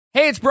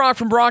Hey, it's Brock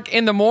from Brock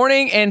in the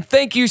Morning, and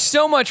thank you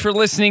so much for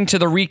listening to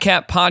the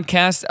recap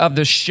podcast of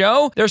the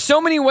show. There's so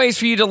many ways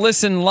for you to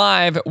listen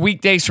live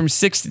weekdays from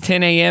 6 to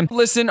 10 a.m.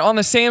 Listen on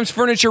the Sam's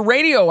Furniture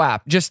Radio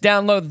app. Just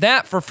download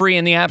that for free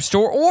in the App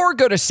Store or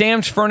go to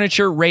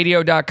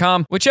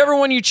samsfurnitureradio.com. Whichever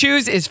one you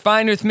choose is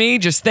fine with me.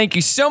 Just thank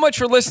you so much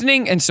for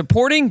listening and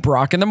supporting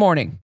Brock in the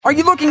Morning. Are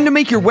you looking to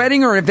make your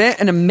wedding or event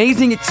an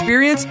amazing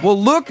experience?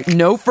 Well, look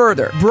no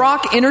further.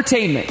 Brock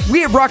Entertainment.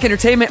 We at Brock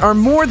Entertainment are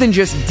more than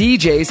just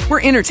DJs.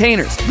 We're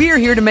entertainers. We are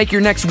here to make your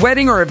next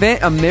wedding or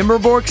event a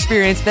memorable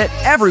experience that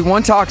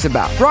everyone talks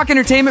about. Brock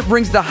Entertainment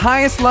brings the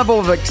highest level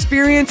of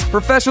experience,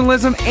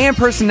 professionalism, and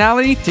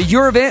personality to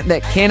your event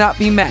that cannot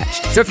be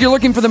matched. So if you're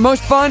looking for the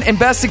most fun and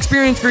best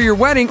experience for your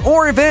wedding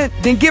or event,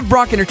 then give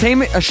Brock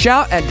Entertainment a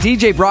shout at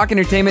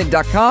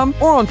djbrockentertainment.com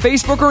or on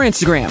Facebook or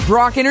Instagram.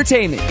 Brock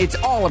Entertainment. It's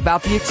all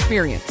about the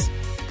experience.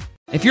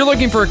 If you're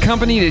looking for a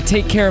company to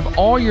take care of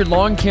all your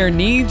lawn care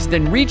needs,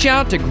 then reach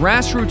out to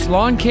Grassroots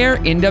Lawn Care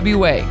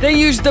NWA. They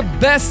use the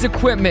best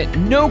equipment,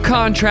 no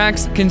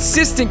contracts,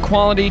 consistent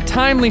quality,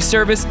 timely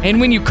service, and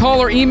when you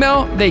call or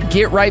email, they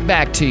get right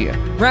back to you.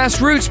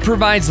 Grassroots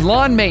provides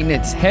lawn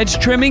maintenance, hedge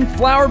trimming,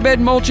 flower bed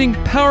mulching,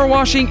 power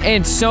washing,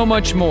 and so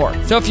much more.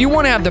 So if you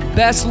want to have the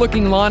best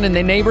looking lawn in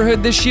the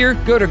neighborhood this year,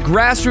 go to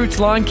Grassroots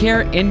Lawn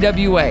Care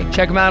NWA.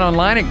 Check them out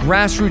online at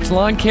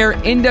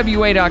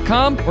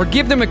grassrootslawncarenwa.com or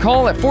give them a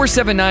call at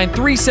 479-372-1377.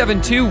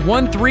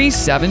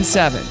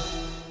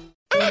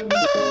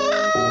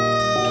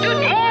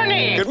 Good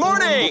morning! Good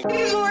morning!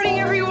 Good morning,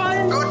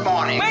 everyone! Good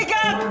morning! Wake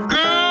up! Good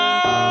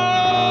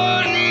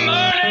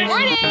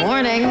morning!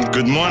 Morning.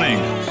 Good morning!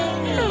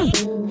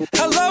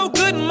 Hello,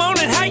 good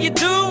morning, how you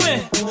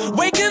doing?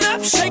 Waking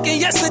up, shaking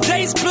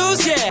yesterday's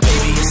blues, yeah.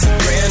 Baby, it's a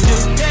brand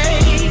new day.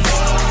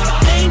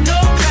 Ain't no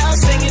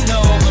clouds hanging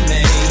over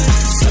me.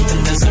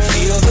 Something doesn't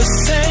feel the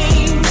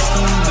same.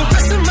 The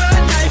rest of my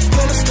life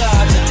gonna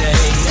start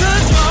today.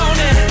 Good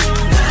morning.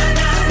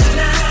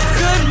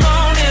 Good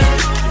morning.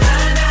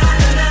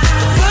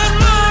 Good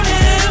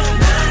morning.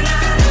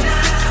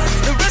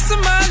 The rest of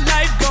my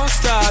life gonna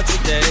start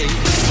today.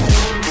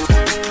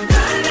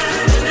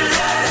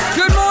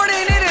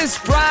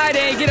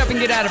 Friday, get up and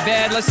get out of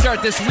bed. Let's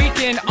start this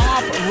weekend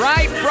off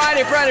right.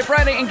 Friday.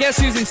 And guess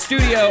who's in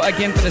studio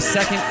again for the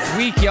second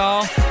week,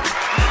 y'all?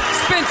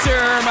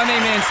 Spencer, my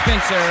main man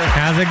Spencer.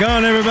 How's it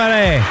going,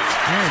 everybody? There you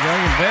go.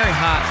 You're very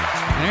hot.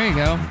 There you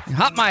go.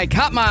 Hot mic.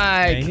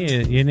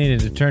 Hey, you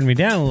needed to turn me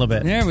down a little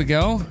bit. There we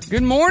go.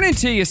 Good morning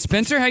to you,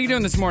 Spencer. How you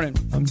doing this morning?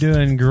 I'm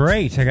doing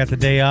great. I got the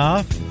day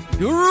off.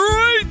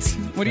 Great.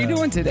 What are you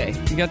doing today?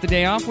 You got the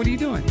day off? What are you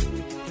doing?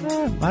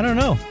 I don't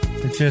know.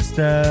 It's just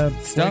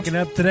waking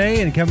up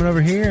today and coming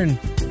over here and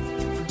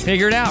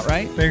figure it out,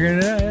 right? Figuring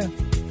it out, yeah.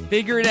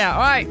 Figure it out.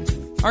 All right.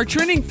 Our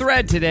trending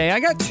thread today, I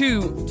got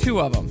two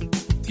of them.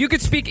 If you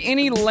could speak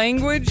any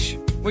language,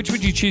 which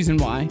would you choose and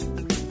why?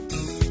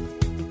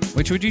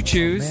 Which would you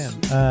choose?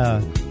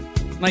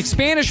 Like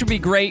Spanish would be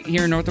great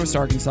here in Northwest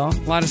Arkansas. A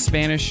lot of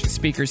Spanish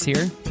speakers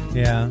here.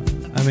 Yeah.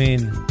 I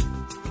mean,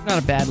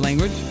 not a bad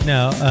language.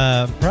 No,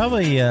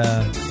 probably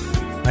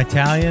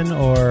Italian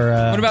or...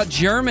 what about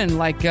German,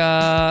 like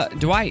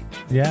Dwight?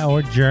 Yeah,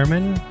 or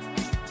German,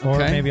 or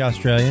maybe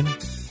Australian.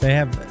 They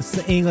have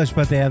English,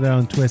 but they have their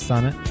own twists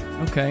on it.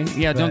 Okay,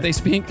 yeah, don't they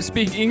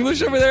speak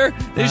English over there?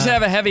 They just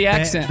have a heavy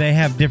accent. They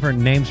have different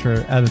names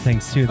for other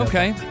things, too.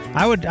 Okay.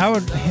 I would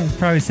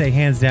probably say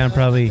hands down,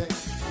 probably,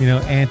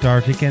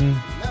 Antarctican.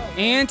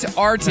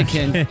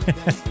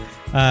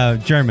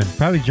 German.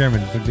 Probably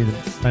German would be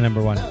my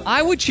number one.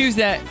 I would choose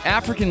that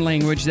African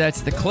language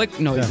that's the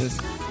click noises.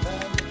 Yeah.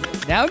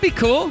 That would be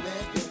cool,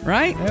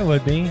 right? It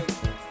would be.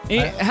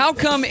 How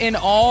come in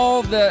a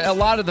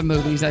lot of the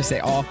movies, I say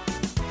all,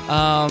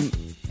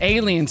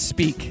 aliens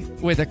speak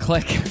with a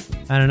click?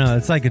 I don't know.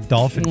 It's like a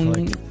dolphin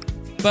click.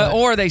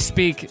 Or they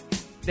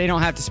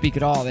don't have to speak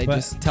at all. They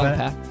just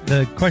telepath.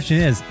 The question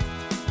is,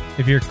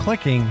 if you're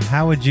clicking,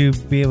 how would you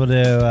be able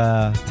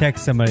to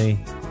text somebody?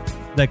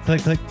 Like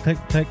click, click, click,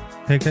 click,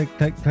 click, click,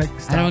 click, click,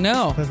 stop. I don't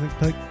know. Click, click,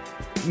 click.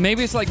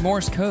 Maybe it's like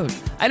Morse code.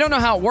 I don't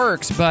know how it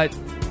works, but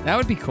that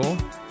would be cool.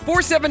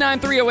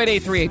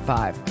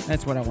 479-308-8385.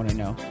 That's what I want to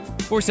know.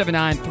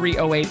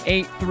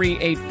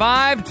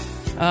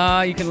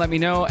 479-308-8385. You can let me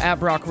know at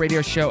Brock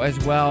Radio Show as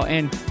well.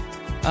 And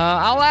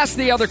I'll ask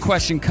the other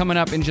question coming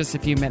up in just a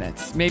few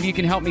minutes. Maybe you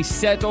can help me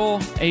settle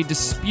a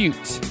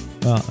dispute.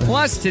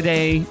 Plus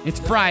today, it's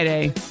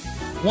Friday.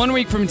 1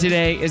 week from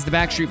today is the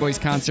Backstreet Boys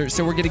concert.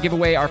 So we're going to give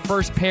away our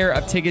first pair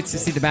of tickets to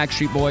see the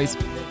Backstreet Boys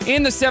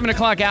in the 7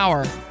 o'clock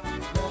hour.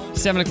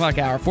 7 o'clock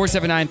hour.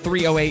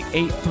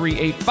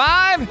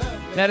 479-308-8385.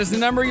 That is the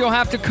number you'll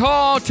have to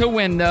call to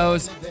win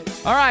those.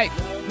 All right,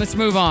 let's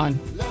move on.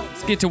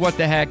 Let's get to what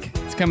the heck.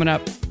 It's coming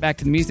up. Back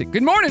to the music.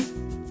 Good morning.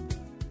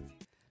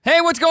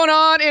 Hey, what's going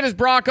on? It is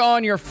Brock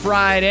on your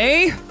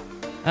Friday.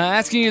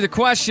 Asking you the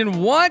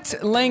question, what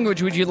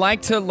language would you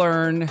like to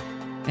learn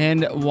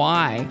and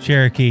why?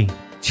 Cherokee.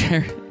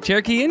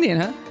 Cherokee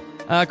Indian, huh?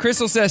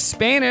 Crystal says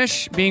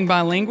Spanish, being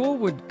bilingual,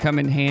 would come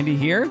in handy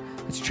here.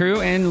 It's true.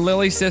 And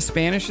Lily says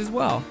Spanish as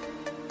well.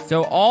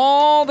 So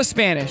all the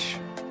Spanish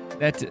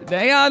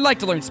I'd like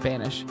to learn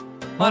Spanish.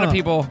 A lot of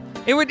people,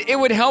 it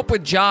would help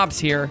with jobs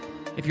here.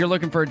 If you're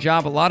looking for a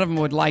job, a lot of them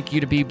would like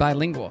you to be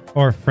bilingual.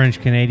 Or French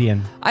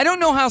Canadian. I don't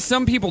know how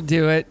some people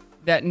do it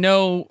that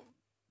know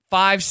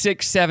 5,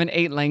 6, 7,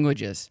 8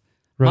 languages.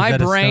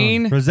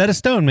 Rosetta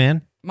Stone,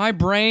 man. My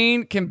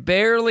brain can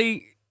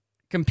barely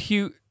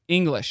compute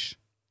English.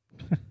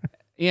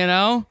 You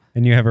know?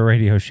 And you have a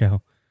radio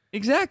show.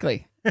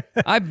 Exactly.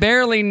 I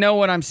barely know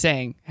what I'm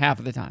saying half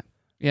of the time.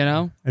 You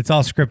know? It's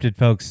all scripted,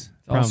 folks.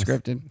 It's all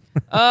scripted.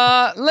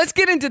 Let's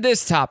get into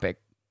this topic.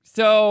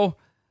 So,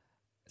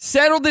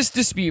 settle this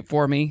dispute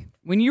for me.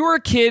 When you were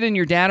a kid and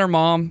your dad or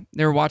mom,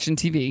 they were watching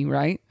TV,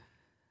 right?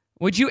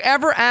 Would you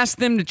ever ask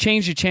them to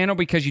change the channel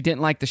because you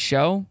didn't like the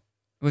show?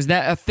 Was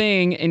that a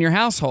thing in your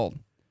household?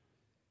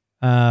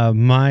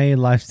 My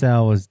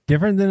lifestyle was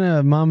different than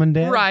a mom and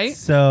dad. Right.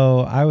 So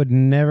I would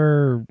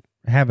never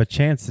have a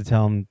chance to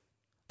tell them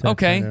to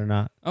Okay. turn it or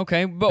not.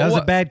 Okay. But That was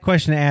a bad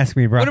question to ask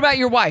me, bro. What about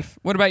your wife?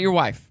 Would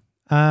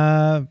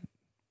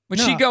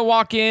she go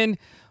walk in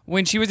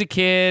when she was a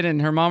kid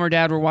and her mom or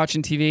dad were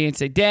watching TV and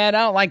say, Dad, I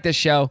don't like this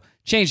show.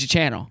 Change the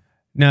channel.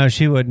 No,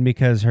 she wouldn't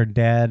because her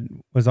dad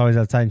was always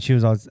outside and she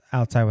was always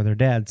outside with her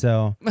dad.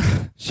 So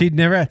she'd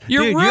never.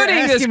 You're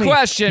ruining this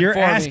question You're for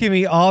me. asking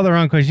me all the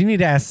wrong questions. You need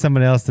to ask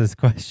someone else this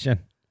question.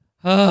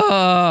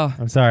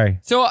 I'm sorry.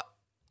 So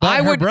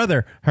But her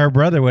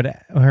brother would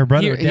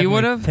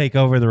definitely take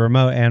over the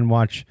remote and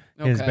watch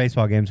his Okay.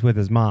 baseball games with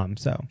his mom.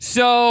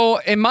 So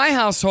in my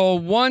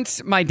household,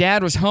 once my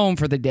dad was home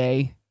for the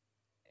day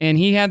and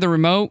he had the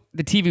remote,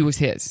 the TV was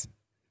his.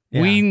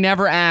 Yeah. We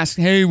never asked,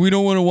 hey, we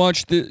don't want to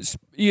watch this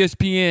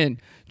ESPN.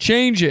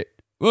 Change it.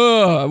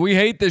 Ugh, we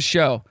hate this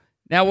show.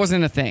 That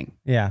wasn't a thing.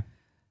 Yeah.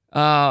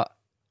 I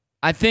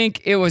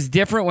think it was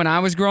different when I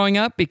was growing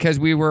up because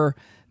we were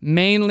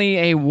mainly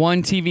a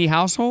one TV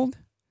household.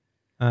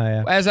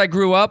 Yeah. As I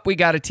grew up, we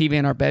got a TV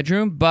in our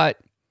bedroom, but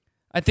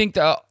I think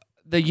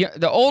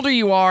the older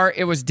you are,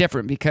 it was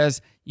different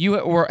because you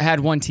had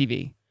one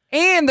TV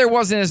and there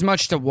wasn't as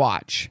much to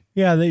watch.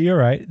 Yeah, you're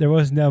right. There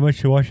wasn't that much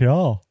to watch at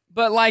all.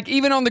 But like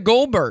even on the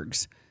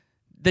Goldbergs,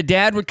 the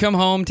dad would come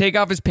home, take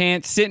off his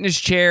pants, sit in his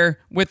chair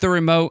with the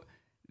remote.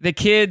 The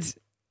kids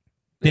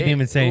Didn't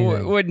even say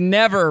anything. would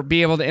never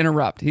be able to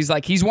interrupt. He's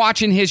like, he's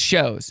watching his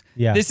shows.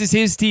 Yeah. This is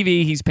his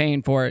TV. He's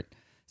paying for it.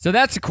 So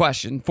that's the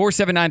question.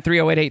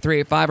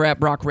 479-308-8385 or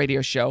at Brock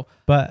Radio Show.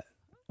 But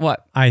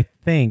what? I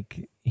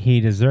think he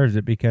deserves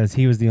it because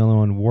he was the only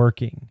one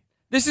working.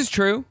 This is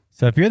true.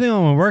 So if you're the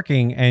only one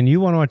working and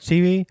you want to watch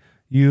TV,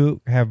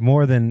 you have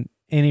more than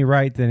any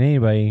right than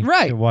anybody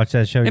to watch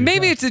that show. And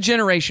maybe it's a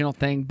generational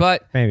thing,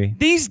 but maybe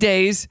these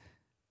days,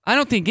 I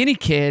don't think any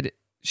kid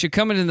should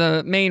come into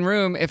the main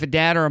room if a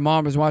dad or a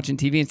mom is watching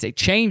TV and say,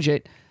 change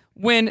it,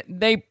 when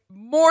they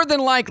more than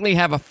likely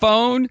have a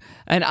phone,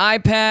 an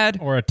iPad,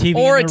 or a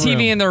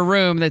TV in their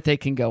room that they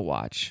can go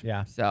watch.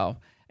 Yeah. So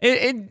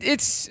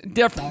it's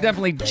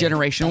definitely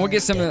generational. We'll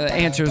get some of the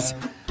answers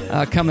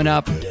coming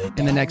up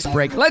in the next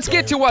break. Let's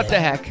get to what the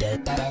heck.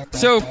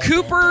 So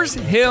Cooper's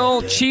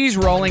Hill Cheese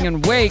Rolling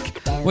and Wake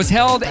was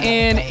held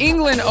in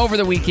England over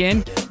the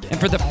weekend. And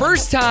for the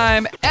first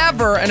time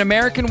ever, an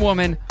American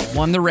woman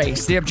won the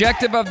race. The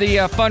objective of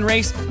the fun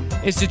race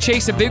is to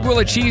chase a big wheel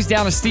of cheese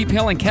down a steep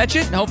hill and catch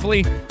it, and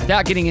hopefully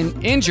without getting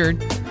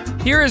injured.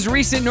 Here is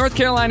recent North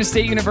Carolina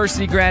State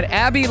University grad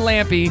Abby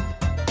Lampy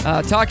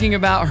talking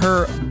about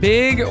her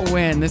big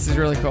win. This is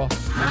really cool.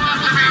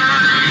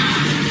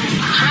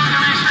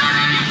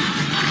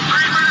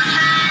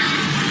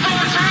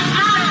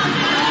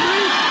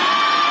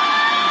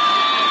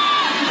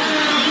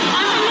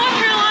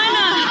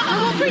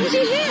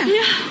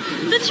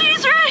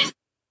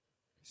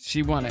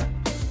 She won it.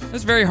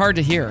 That's very hard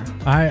to hear.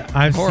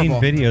 I've seen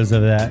videos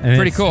of that, and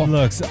Pretty cool.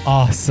 Looks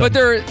awesome. But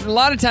there a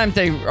lot of times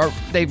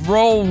they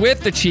roll with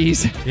the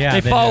cheese. Yeah,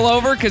 they fall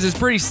over because it's a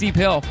pretty steep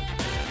hill.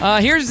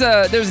 There's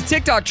a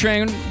TikTok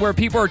trend where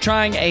people are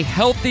trying a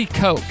healthy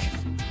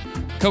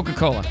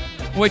Coca-Cola,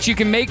 which you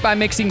can make by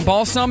mixing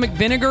balsamic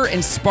vinegar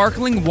and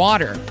sparkling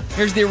water.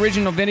 Here's the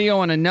original video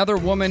on another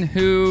woman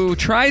who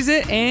tries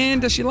it,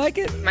 and does she like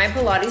it? My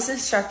Pilates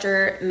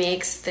instructor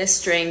makes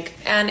this drink,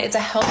 and it's a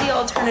healthy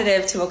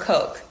alternative to a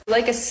Coke.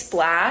 Like a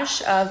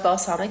splash of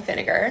balsamic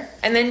vinegar,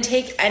 and then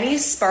take any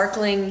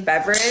sparkling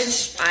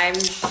beverage. I'm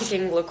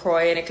picking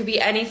LaCroix, and it could be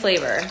any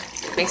flavor.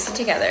 Mix it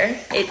together.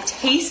 It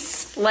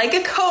tastes like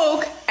a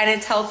Coke, and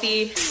it's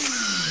healthy.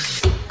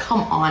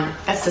 Come on,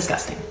 that's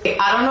disgusting.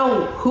 I don't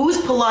know whose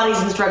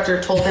Pilates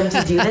instructor told them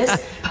to do this,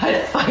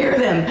 but fire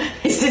them.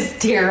 This is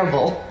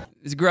terrible.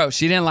 It's gross.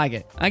 She didn't like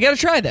it. I gotta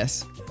try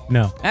this.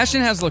 No.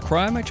 Ashton has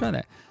LaCroix. I might try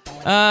that.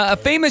 A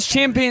famous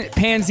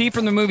chimpanzee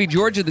from the movie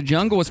George of the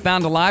Jungle was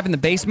found alive in the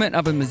basement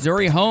of a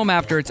Missouri home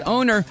after its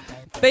owner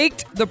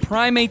faked the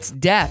primate's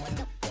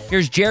death.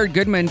 Here's Jared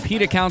Goodman,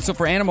 PETA counsel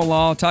for animal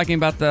law, talking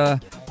about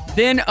the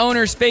then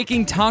owners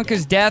faking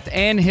Tonka's death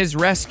and his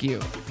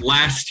rescue.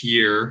 Last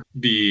year,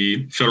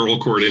 the federal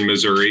court in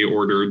Missouri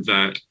ordered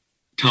that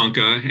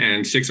Tonka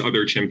and 6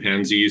 other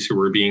chimpanzees who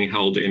were being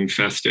held in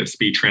Festus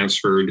be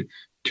transferred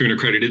to an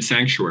accredited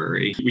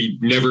sanctuary. We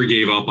never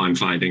gave up on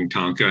finding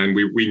Tonka, and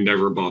we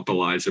never bought the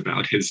lies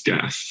about his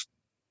death.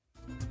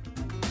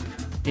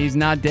 He's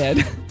not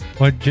dead.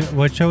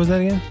 What show was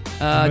that again?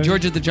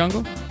 George of the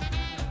Jungle.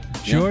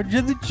 George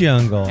of the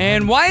Jungle.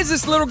 And why is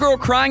this little girl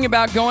crying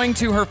about going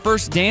to her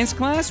first dance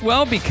class?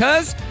 Well,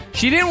 because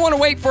she didn't want to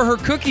wait for her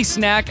cookie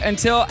snack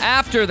until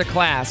after the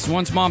class.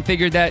 Once Mom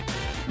figured that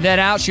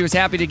out, she was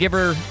happy to give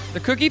her the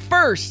cookie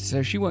first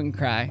so she wouldn't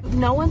cry.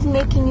 No one's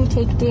making you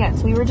take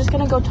dance. We were just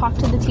going to go talk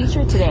to the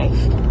teacher today.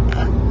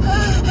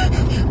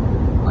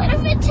 What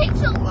if it takes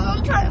a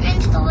long time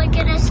and still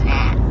get a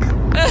snack?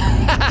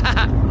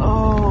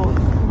 Oh,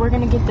 we're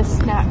going to get the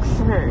snack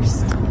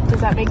first.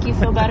 Does that make you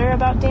feel better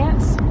about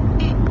dance?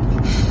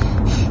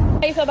 How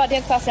do you feel about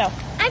dance class now?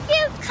 I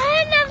feel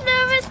kind of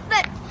nervous,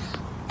 but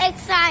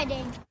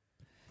exciting.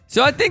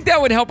 So I think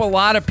that would help a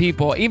lot of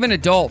people, even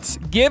adults.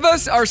 Give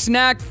us our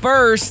snack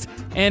first,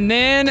 and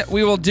then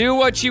we will do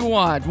what you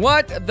want.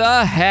 What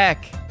the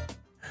heck?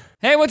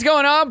 Hey, what's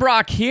going on?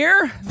 Brock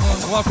here.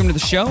 Welcome to the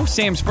show,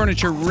 Sam's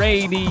Furniture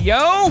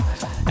Radio.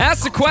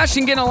 Ask the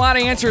question, getting a lot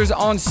of answers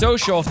on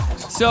social.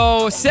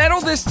 So settle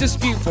this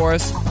dispute for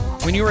us.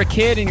 When you were a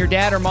kid and your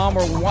dad or mom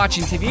were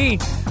watching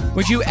TV,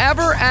 would you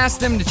ever ask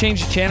them to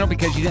change the channel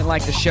because you didn't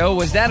like the show?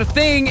 Was that a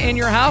thing in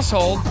your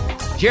household?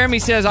 Jeremy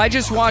says, I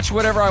just watched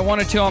whatever I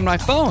wanted to on my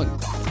phone.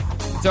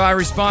 So I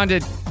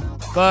responded,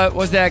 but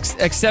was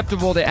that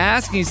acceptable to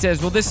ask? And he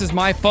says, well, this is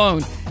my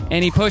phone.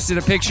 And he posted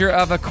a picture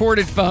of a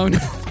corded phone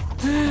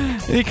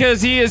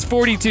because he is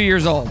 42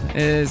 years old.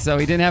 So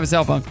he didn't have a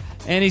cell phone.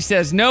 And he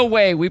says, no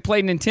way. We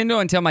played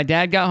Nintendo until my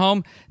dad got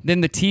home.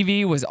 Then the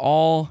TV was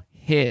all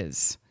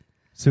his.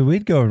 So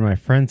we'd go over to my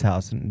friend's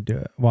house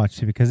and watch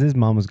TV because his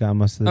mom was gone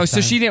most of the time. Oh,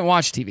 so she didn't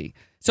watch TV.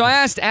 So I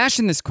asked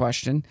Ashton this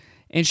question,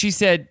 and she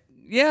said,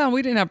 yeah,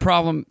 we didn't have a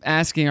problem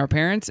asking our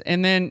parents.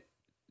 And then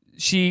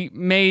she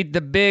made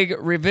the big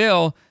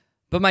reveal,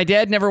 but my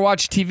dad never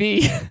watched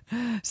TV.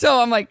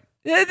 So I'm like,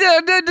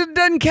 it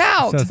doesn't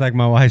count. So it's like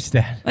my wife's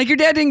dad. Like your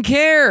dad didn't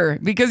care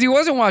because he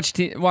wasn't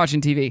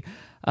watching TV.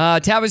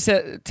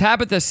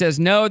 Tabitha says,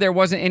 no, there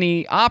wasn't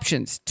any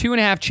options.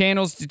 2.5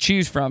 channels to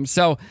choose from.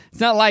 So it's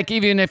not like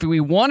even if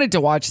we wanted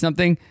to watch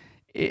something,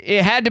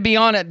 it had to be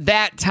on at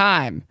that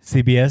time.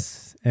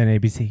 CBS and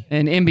ABC.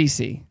 And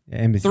NBC.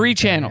 Yeah, NBC. 3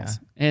 channels.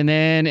 Yeah. And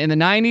then in the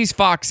 90s,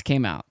 Fox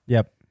came out.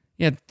 Yep.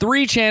 You had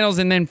 3 channels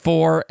and then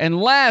 4,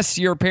 unless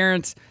your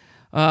parents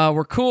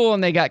were cool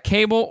and they got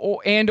cable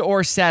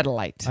or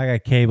satellite. I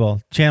got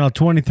cable. Channel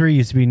 23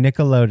 used to be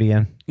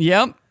Nickelodeon.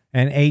 Yep.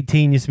 And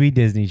 18 used to be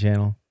Disney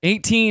Channel.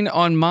 18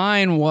 on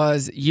mine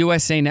was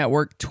USA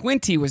Network.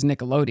 20 was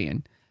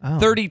Nickelodeon.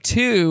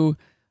 32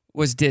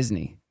 was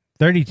Disney.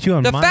 32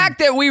 on mine. The fact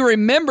that we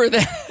remember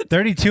that.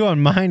 32 on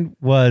mine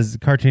was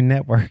Cartoon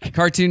Network.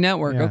 Cartoon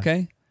Network, yeah.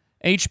 Okay.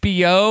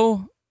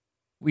 HBO,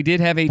 we did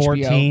have HBO.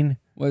 14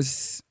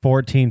 was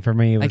 14 for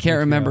me. I can't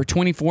remember.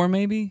 24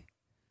 maybe?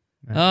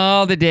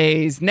 Oh, the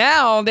days.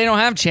 Now they don't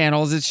have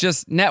channels. It's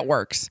just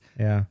networks.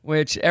 Yeah.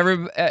 Which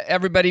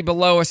everybody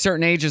below a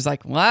certain age is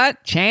like,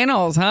 what?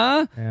 Channels,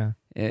 huh? Yeah.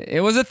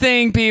 It was a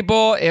thing,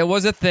 people. It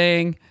was a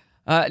thing.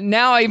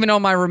 Now, even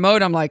on my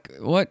remote, I'm like,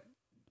 what?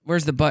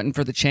 Where's the button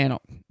for the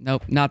channel?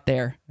 Nope, not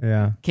there.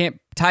 Yeah. Can't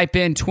type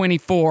in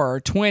 24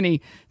 or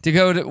 20 to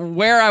go to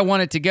where I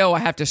want it to go. I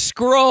have to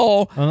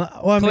scroll,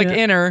 click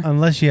enter.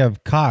 Unless you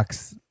have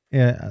Cox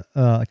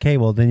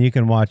cable, then you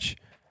can watch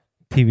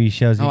TV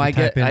shows. I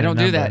don't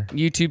do that.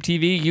 YouTube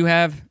TV, you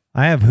have?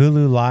 I have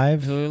Hulu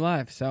Live. Hulu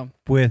Live, so.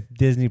 With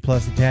Disney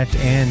Plus attached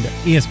and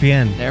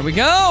ESPN. There we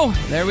go.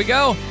 There we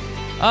go.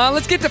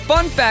 Let's get to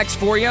fun facts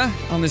for you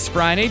on this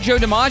Friday. Joe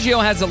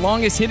DiMaggio has the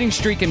longest hitting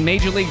streak in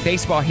Major League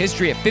Baseball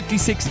history at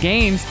 56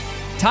 games.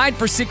 Tied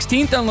for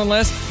 16th on the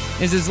list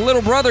is his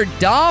little brother,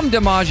 Dom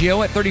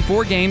DiMaggio, at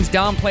 34 games.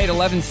 Dom played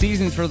 11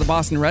 seasons for the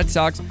Boston Red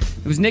Sox.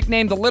 He was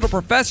nicknamed the Little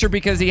Professor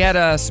because he had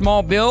a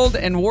small build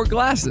and wore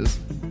glasses.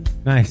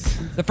 Nice.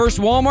 The first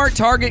Walmart,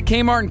 Target,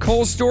 Kmart, and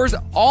Kohl's stores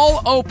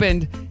all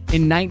opened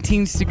in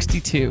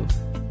 1962.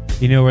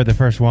 You know where the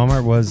first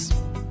Walmart was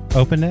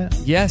opened at?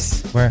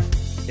 Yes. Where?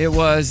 It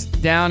was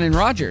down in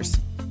Rogers,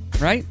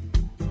 right?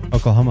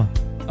 Oklahoma.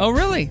 Oh,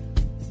 really?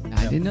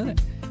 I didn't know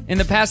that. In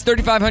the past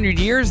 3,500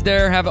 years,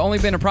 there have only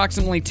been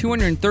approximately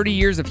 230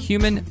 years of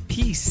human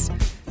peace.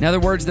 In other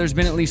words, there's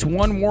been at least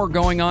one war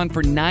going on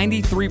for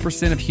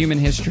 93% of human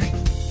history.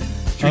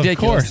 It's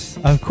ridiculous.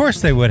 Of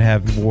course they would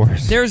have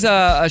wars. There's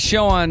a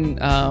show on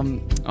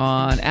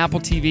Apple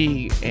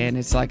TV, and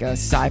it's like a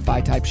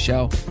sci-fi type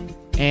show.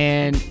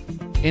 And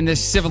in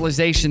this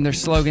civilization, their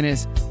slogan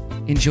is,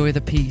 enjoy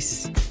the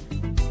peace.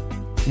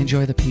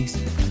 Enjoy the peace.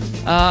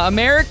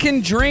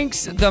 American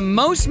drinks the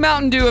most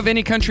Mountain Dew of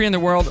any country in the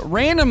world.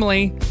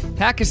 Randomly,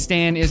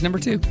 Pakistan is number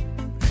 2.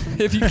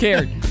 If you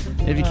cared.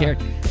 If you cared.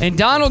 And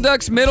Donald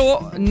Duck's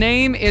middle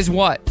name is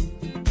what?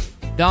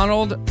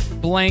 Donald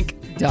blank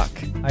Duck.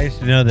 I used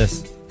to know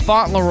this.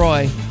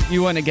 Fauntleroy.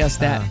 You wouldn't have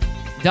guessed that.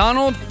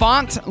 Donald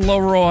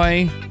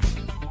Fauntleroy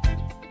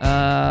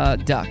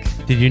Duck.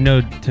 Did you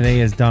know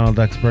today is Donald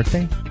Duck's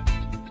birthday?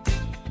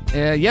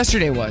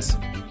 Yesterday was.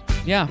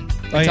 Yeah.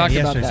 Oh, yeah, talked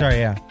about yesterday. that. Sorry,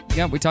 yeah.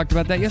 Yeah, we talked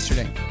about that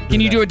yesterday.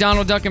 Can you do a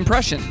Donald Duck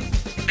impression?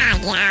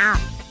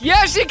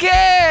 Yes, you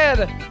can!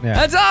 Yeah.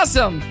 That's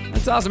awesome.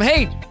 That's awesome.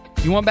 Hey,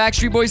 you want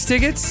Backstreet Boys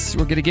tickets?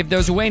 We're going to give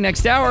those away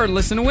next hour.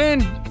 Listen to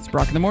win. It's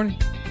Brock in the Morning.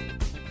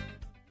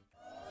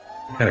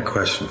 I got a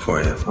question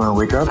for you. Want to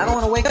wake up? I don't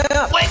want to wake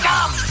up. Wake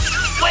up!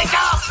 Wake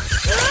up!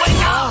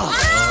 Wake up!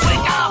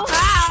 Wake up!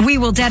 We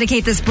will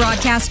dedicate this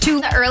broadcast to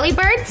The early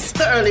birds?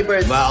 The early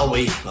birds. Well,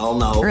 we all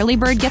know. Early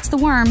Bird Gets the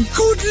Worm.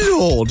 Good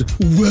Lord,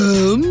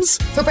 worms?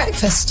 For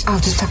breakfast. I'll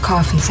just have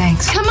coffee,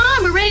 thanks. Come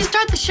on, we're ready to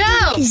start the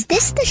show. Is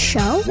this the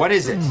show? What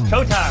is it?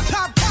 Showtime.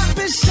 Pop, pop,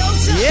 it's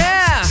showtime.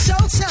 Yeah!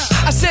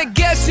 Showtime. I said,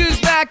 guess who's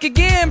back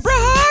again,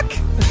 Brock?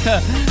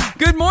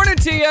 Good morning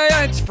to you.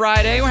 It's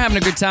Friday. We're having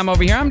a good time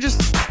over here. I'm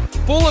just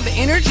full of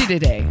energy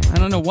today. I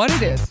don't know what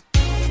it is.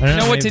 I don't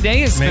know what maybe-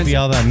 today is, Maybe Spencer.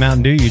 all that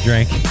Mountain Dew you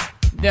drank.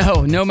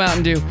 No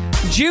Mountain Dew.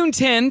 June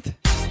 10th,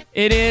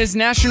 it is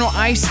National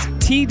Iced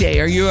Tea Day.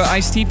 Are you an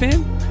iced tea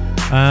fan?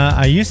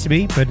 I used to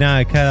be, but now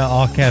I cut out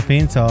all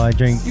caffeine, so I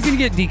drink. You can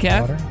get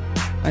decaf. Water.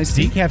 Iced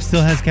tea? Decaf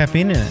still has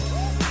caffeine in it.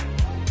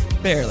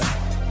 Barely.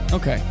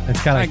 Okay.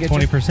 It's got I like get you.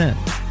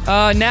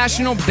 20%.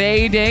 National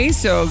Bay Day,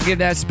 so give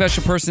that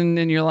special person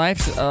in your life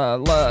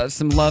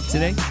some love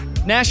today.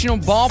 National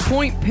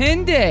Ballpoint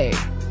Pen Day.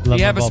 Do Love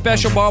you my have a ballpoint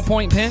special pens.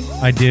 ballpoint pen?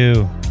 I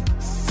do.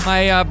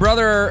 My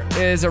brother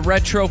is a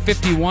Retro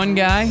 51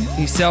 guy.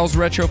 He sells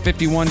Retro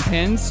 51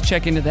 pens.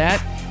 Check into that.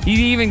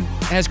 He even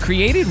has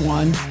created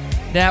one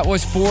that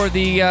was for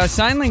the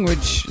sign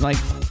language, like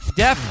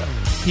deaf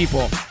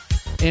people.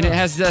 And it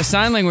has the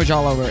sign language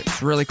all over it.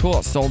 It's really cool.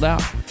 It's sold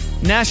out.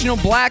 National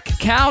Black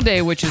Cow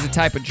Day, which is a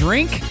type of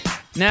drink.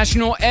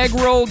 National Egg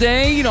Roll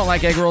Day. You don't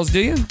like egg rolls,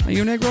 do you? Are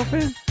you an egg roll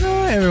fan?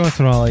 No, every once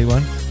in a while I'll eat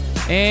one.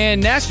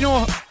 And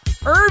National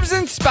Herbs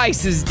and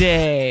Spices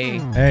Day.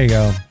 There you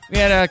go. We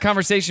had a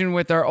conversation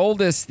with our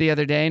oldest the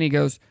other day, and he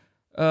goes,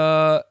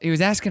 he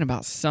was asking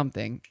about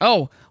something.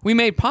 Oh, we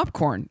made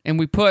popcorn, and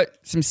we put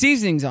some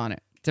seasonings on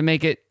it to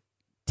make it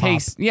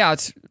taste. Yeah,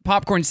 it's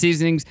popcorn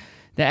seasonings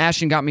that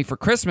Ashton got me for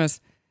Christmas.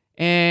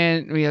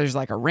 And there's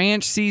like a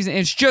ranch season.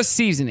 It's just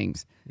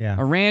seasonings. Yeah.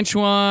 A ranch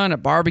one, a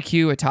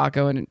barbecue, a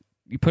taco, and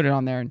you put it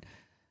on there. And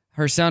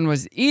her son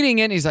was eating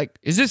it, and he's like,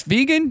 is this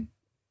vegan?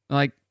 I'm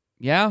like,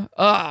 yeah.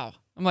 Oh.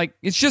 I'm like,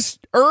 it's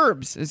just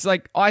herbs. It's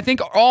like, I think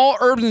all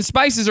herbs and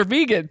spices are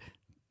vegan.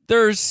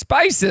 They're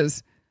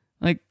spices.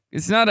 Like,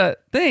 it's not a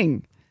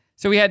thing.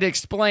 So we had to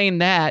explain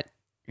that.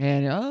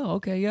 And, oh,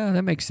 okay, yeah,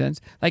 that makes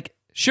sense. Like,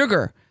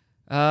 sugar,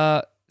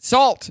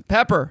 salt,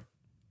 pepper.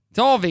 It's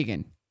all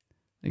vegan.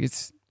 Like,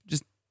 it's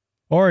just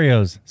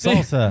Oreos,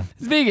 salsa.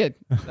 it's vegan.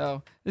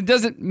 So it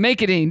doesn't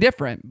make it any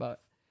different. But,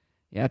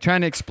 yeah,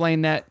 trying to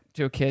explain that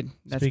to a kid,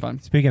 that's fun.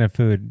 Speaking of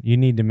food, you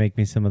need to make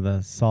me some of the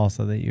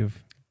salsa that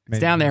you've made.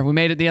 It's down there. We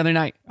made it the other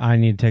night. I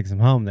need to take some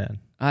home then.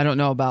 I don't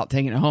know about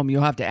taking it home.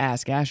 You'll have to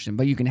ask Ashton,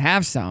 but you can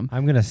have some.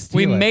 I'm going to steal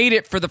We it. made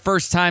it for the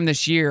first time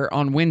this year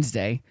on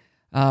Wednesday.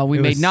 We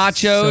It made was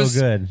nachos. so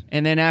good.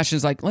 And then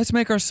Ashton's like, let's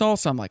make our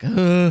salsa. I'm like,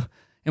 ugh.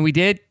 And we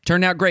did.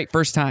 Turned out great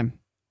first time.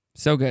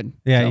 So good.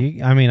 Yeah,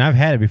 So- I mean, I've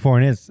had it before,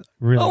 and it's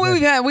really Oh,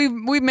 good.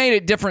 we've made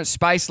it different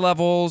spice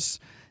levels,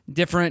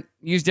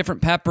 use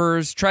different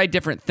peppers, tried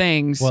different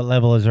things. What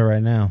level is it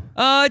right now?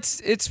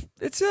 It's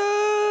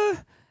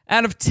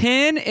out of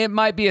 10, it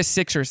might be a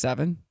 6 or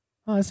 7.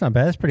 Oh, that's not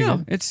bad. That's pretty Yeah,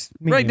 good. it's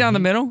Medium right down the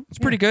heat. middle. It's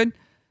pretty good.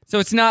 So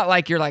it's not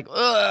like you're like,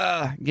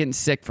 ugh, getting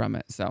sick from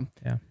it. So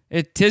Yeah.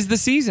 it 'tis the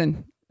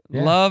season.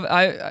 Yeah. Love.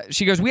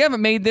 She goes, we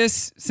haven't made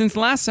this since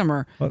last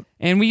summer, Well-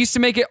 and we used to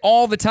make it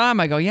all the time.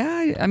 I go,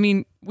 yeah. I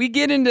mean, we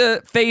get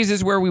into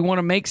phases where we want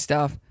to make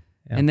stuff,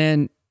 Yeah. and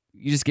then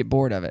you just get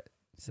bored of it.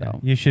 So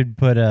You should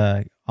put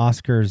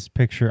Oscar's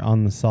picture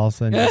on the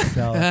salsa and just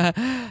sell it.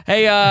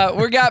 Hey,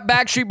 we got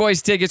Backstreet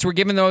Boys tickets. We're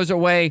giving those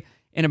away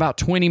in about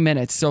 20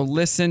 minutes. So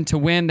listen to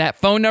win. That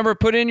phone number,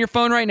 put it in your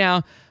phone right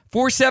now,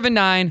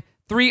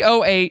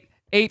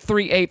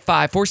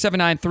 479-308-8385.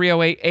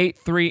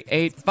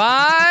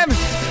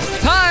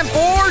 479-308-8385. Time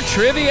for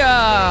trivia.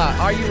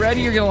 Are you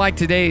ready? You're going to like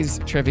today's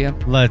trivia.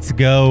 Let's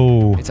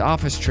go. It's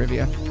office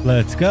trivia.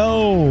 Let's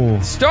go.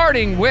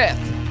 Starting with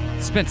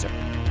Spencer.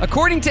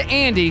 According to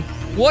Andy,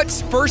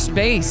 what's first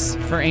base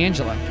for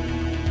Angela?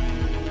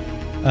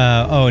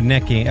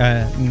 Necking.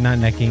 Not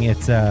necking.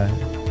 It's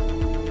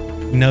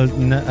nose,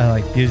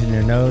 like using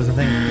your nose, I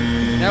think.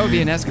 That would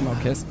be an Eskimo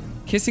kiss.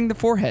 Kissing the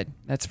forehead.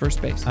 That's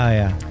first base. Oh,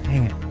 yeah.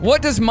 Dang it.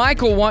 What does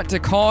Michael want to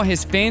call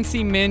his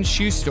fancy men's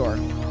shoe store?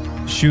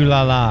 Shoo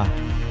la la.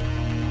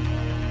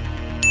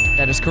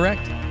 That is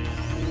correct.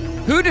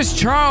 Who does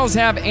Charles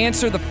have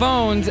answer the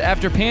phones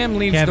after Pam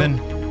leaves Kevin.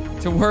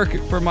 to work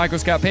for Michael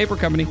Scott Paper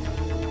Company?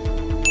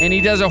 And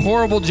he does a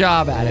horrible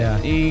job at Yeah.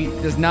 it. He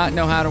does not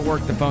know how to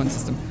work the phone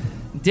system.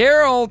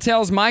 Daryl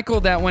tells Michael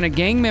that when a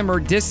gang member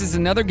disses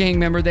another gang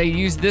member, they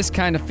use this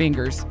kind of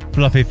fingers.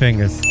 Fluffy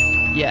fingers.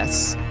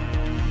 Yes.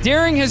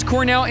 During his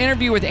Cornell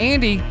interview with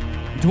Andy,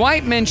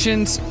 Dwight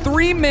mentions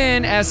 3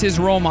 men as his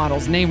role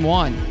models. Name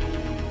one.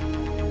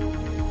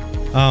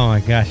 Oh my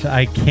gosh,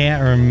 I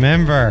can't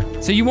remember.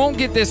 So you won't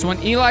get this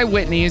one. Eli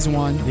Whitney is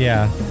one.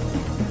 Yeah.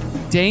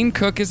 Dane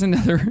Cook is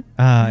another.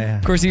 Yeah.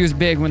 Of course, he was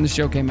big when the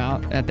show came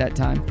out at that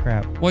time.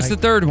 Crap. What's the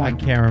third one? I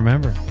can't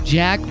remember.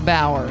 Jack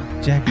Bauer.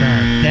 Jack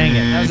Bauer. Dang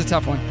it. That was a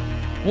tough one.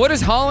 What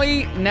is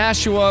Holly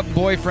Nashua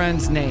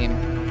boyfriend's name?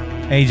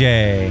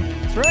 AJ.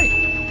 That's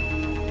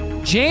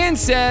right. Jan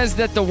says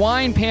that the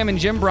wine Pam and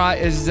Jim brought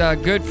is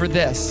good for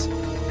this.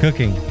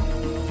 Cooking.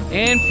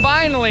 And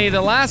finally,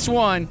 the last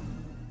one.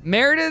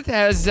 Meredith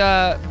has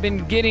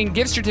been getting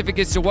gift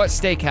certificates to what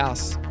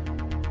steakhouse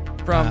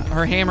from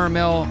her Hammer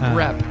Mill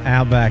rep?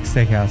 Outback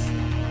Steakhouse.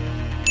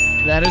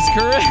 That is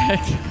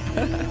correct.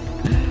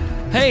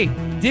 Hey,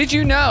 did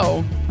you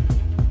know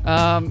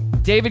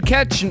David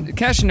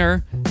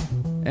Keschner,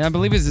 I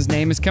believe is his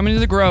name, is coming to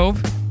the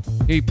Grove.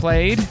 He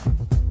played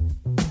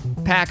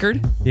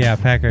Packard. Yeah,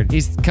 Packard.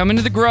 He's coming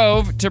to the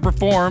Grove to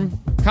perform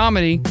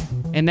comedy,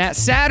 and that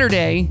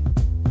Saturday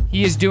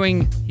he's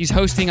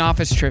hosting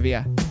Office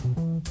Trivia.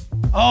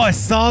 Oh, I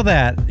saw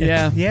that.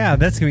 Yeah. Yeah,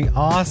 that's going to be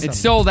awesome. It's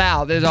sold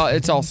out.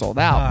 It's all sold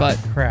out, but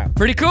crap.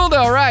 Pretty cool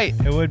though, right?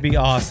 It would be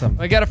awesome.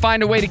 We got to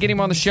find a way to get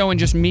him on the show and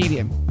just meet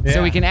him,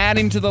 so we can add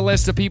him to the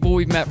list of people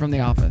we've met from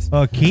the office.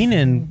 Well,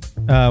 Keenan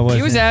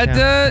was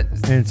at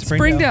in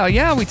Springdale.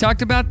 Yeah, we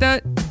talked about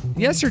that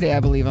yesterday,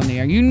 I believe, on the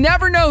air. You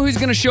never know who's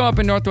going to show up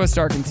in Northwest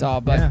Arkansas,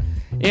 but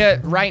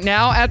right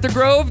now at the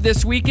Grove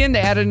this weekend,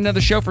 they added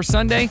another show for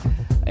Sunday.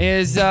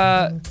 Is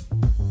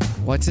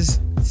what's his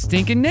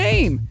stinking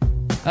name?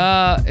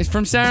 It's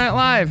from Saturday Night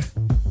Live.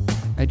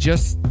 I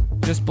just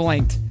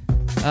blanked.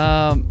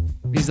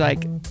 He's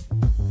like,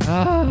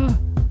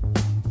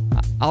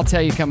 I'll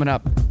tell you coming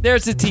up.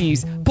 There's the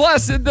tease.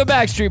 Plus the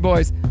Backstreet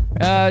Boys.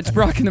 It's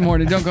Brock in the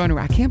Morning. Don't go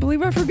anywhere. I can't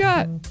believe I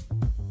forgot.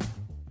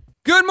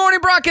 Good morning,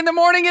 Brock in the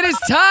Morning. It is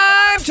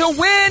time to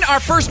win our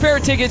first pair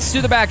of tickets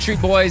to the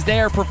Backstreet Boys. They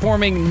are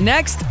performing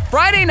next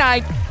Friday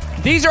night.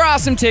 These are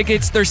awesome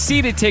tickets. They're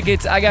seated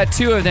tickets. I got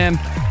 2 of them.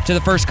 To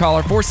the first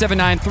caller,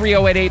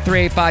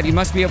 479-308-8385. You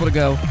must be able to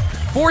go.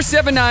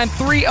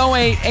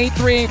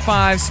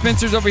 479-308-8385.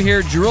 Spencer's over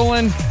here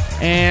drooling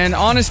and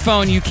on his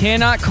phone. You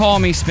cannot call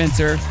me,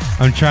 Spencer.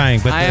 I'm trying,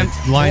 but the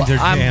lines are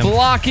jammed. I'm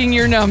blocking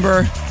your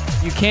number.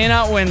 You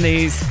cannot win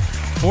these.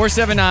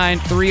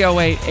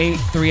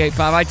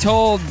 479-308-8385. I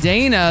told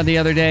Dana the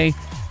other day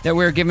that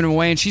we were giving them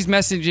away, and she's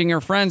messaging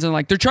her friends and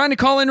like, they're trying to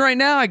call in right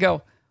now. I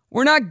go,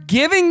 we're not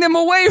giving them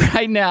away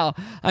right now.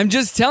 I'm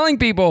just telling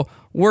people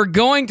we're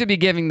going to be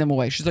giving them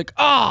away. She's like,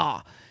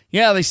 yeah,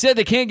 they said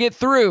they can't get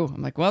through.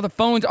 I'm like, well, the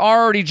phone's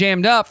already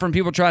jammed up from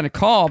people trying to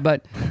call,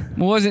 but I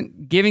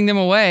wasn't giving them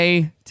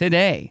away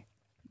today.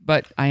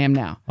 But I am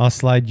now. I'll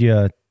slide you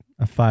a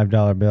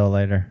 $5 bill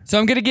later. So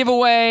I'm going to give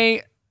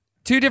away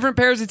 2 different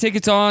pairs of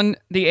tickets on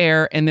the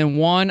air and then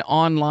 1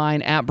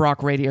 online at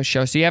Brock Radio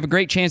Show. So you have a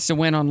great chance to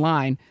win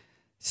online.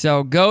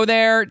 So go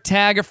there,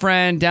 tag a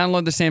friend,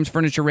 download the Sam's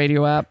Furniture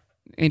Radio app,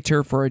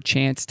 enter for a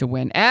chance to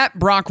win at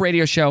Brock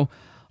Radio Show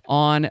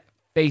on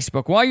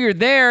Facebook. While you're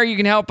there, you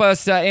can help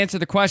us answer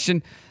the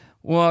question,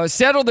 well,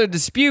 settle the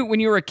dispute when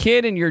you were a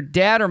kid and your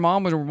dad or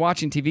mom were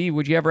watching TV.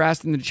 Would you ever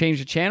ask them to change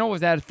the channel?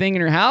 Was that a thing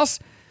in your house?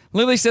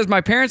 Lily says,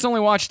 my parents only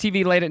watched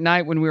TV late at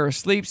night when we were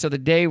asleep, so the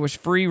day was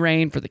free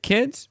reign for the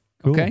kids.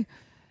 Cool. Okay.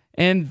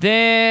 And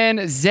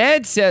then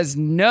Zed says,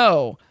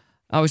 no.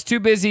 I was too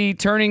busy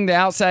turning the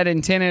outside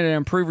antenna to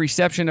improve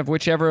reception of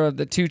whichever of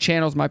the 2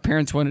 channels my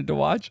parents wanted to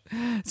watch.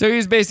 So he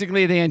was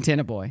basically the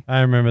antenna boy.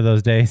 I remember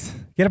those days.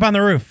 Get up on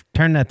the roof.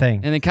 Turn that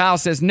thing. And then Kyle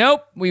says,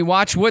 nope, we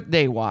watch what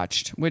they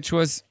watched, which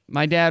was,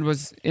 my dad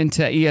was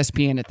into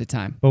ESPN at the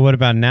time. But what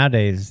about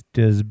nowadays?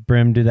 Does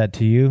Brim do that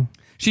to you?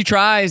 She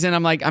tries, and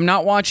I'm like, I'm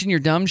not watching your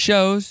dumb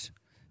shows.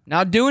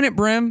 Not doing it,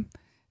 Brim.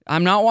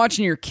 I'm not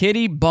watching your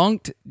kiddie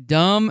bunked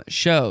dumb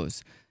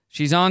shows.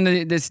 She's on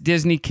this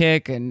Disney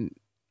kick and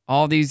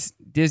all these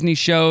Disney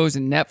shows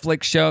and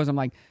Netflix shows. I'm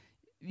like,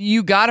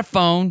 you got a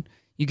phone.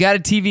 You got a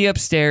TV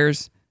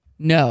upstairs.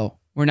 No,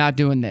 we're not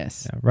doing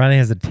this. Yeah, Riley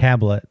has a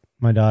tablet.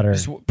 My daughter.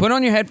 Just put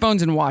on your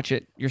headphones and watch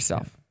it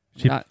yourself.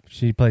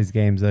 She plays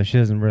games, though. She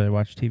doesn't really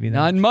watch TV.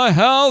 Not in my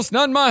house.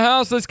 Not in my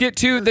house. Let's get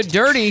to the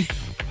dirty.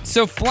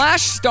 So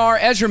Flash star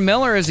Ezra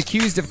Miller is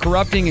accused of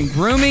corrupting and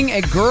grooming a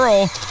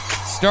girl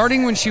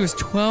starting when she was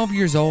 12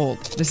 years old.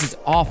 This is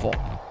awful.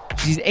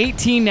 She's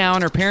 18 now,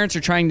 and her parents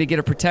are trying to get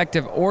a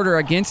protective order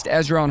against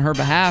Ezra on her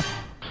behalf.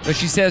 But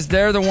she says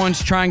they're the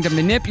ones trying to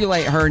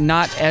manipulate her,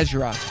 not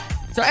Ezra.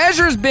 So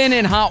Ezra's been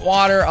in hot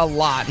water a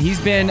lot. He's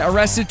been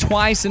arrested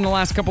twice in the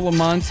last couple of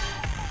months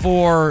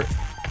for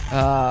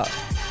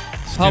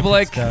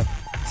public,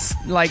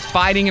 like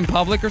fighting in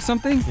public or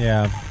something.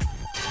 Yeah.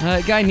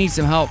 The guy needs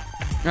some help.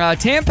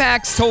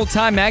 Tampax told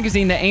Time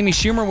Magazine that Amy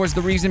Schumer was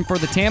the reason for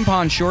the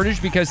tampon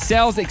shortage because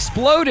sales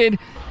exploded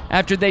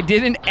after they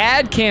did an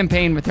ad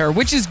campaign with her,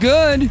 which is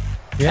good.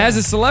 Yeah. As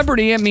a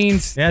celebrity, it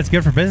means it's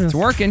good for business. It's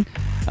working.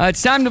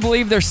 It's time to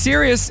believe they're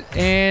serious,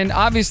 and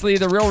obviously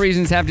the real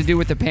reasons have to do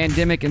with the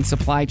pandemic and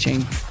supply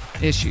chain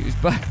issues.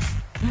 But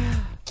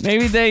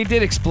maybe they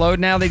did explode.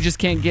 Now they just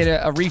can't get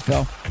a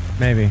refill.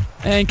 Maybe.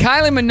 And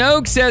Kylie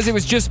Minogue says it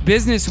was just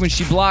business when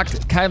she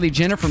blocked Kylie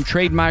Jenner from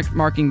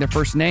trademarking their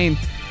first name.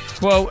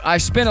 Quote, I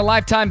spent a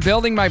lifetime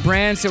building my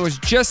brand, so it was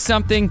just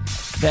something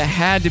that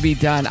had to be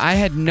done. I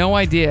had no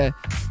idea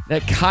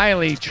that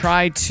Kylie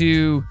tried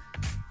to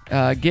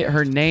get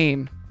her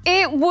name.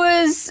 It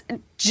was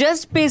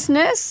just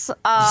business,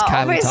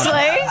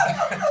 obviously.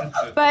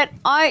 But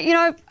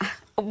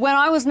when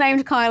I was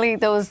named Kylie,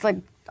 there was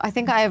I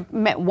think I have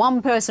met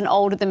one person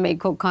older than me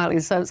called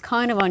Kylie, so it's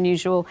kind of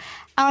unusual.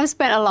 And I've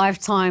spent a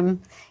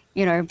lifetime,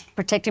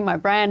 protecting my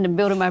brand and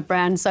building my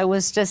brand, so it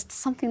was just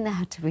something that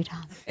had to be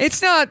done.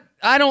 It's not,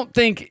 I don't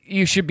think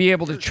you should be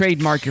able to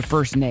trademark your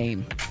first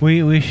name.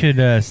 We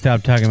should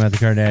stop talking about the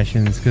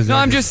Kardashians. No,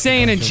 I'm just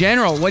saying in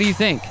general. What do you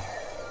think?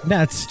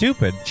 No, it's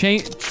stupid.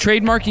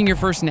 Trademarking your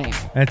first name.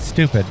 That's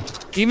stupid.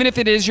 Even if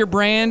it is your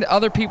brand,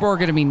 other people are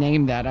going to be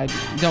named that. I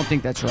don't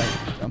think that's right.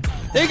 So,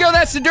 there you go.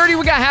 That's the Dirty.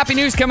 We got happy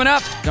news coming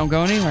up. Don't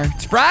go anywhere.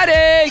 It's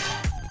Friday.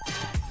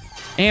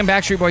 And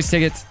Backstreet Boys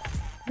tickets.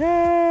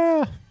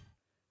 Yeah.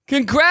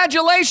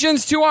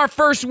 Congratulations to our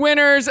first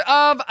winners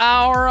of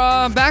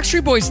our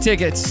Backstreet Boys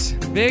tickets.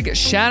 Big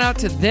shout out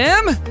to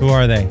them. Who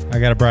are they? I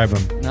got to bribe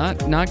them.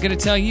 Not going to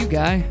tell you,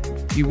 guy.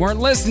 You weren't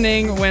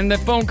listening when the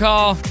phone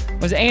call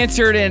was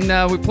answered,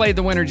 and we played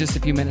the winner just a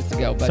few minutes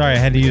ago. But sorry, I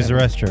had to use the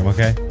restroom,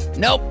 okay?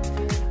 Nope.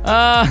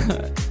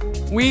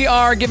 We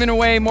are giving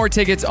away more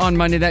tickets on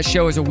Monday. That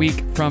show is a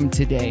week from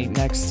today,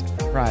 next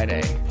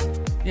Friday.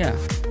 Yeah.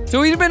 So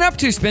what have you been up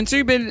to, Spencer?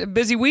 You been a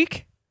busy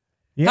week?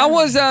 Yeah. How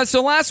was,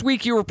 so last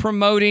week you were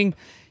promoting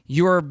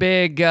your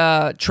big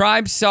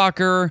tribe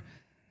soccer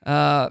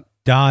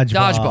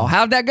dodgeball.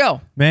 How'd that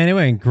go? Man, it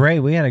went great.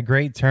 We had a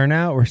great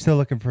turnout. We're still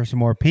looking for some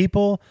more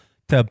people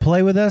to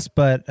play with us,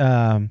 but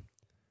man,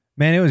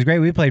 it was great.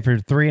 We played for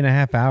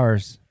 3.5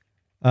 hours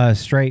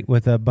straight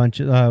with a bunch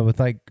of I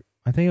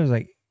think it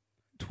was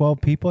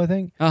 12 people. I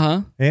think.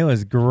 It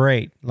was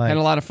great. Had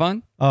a lot of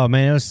fun. Oh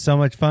man, it was so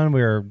much fun.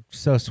 We were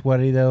so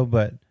sweaty though,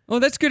 but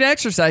that's good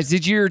exercise.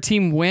 Did your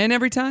team win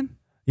every time?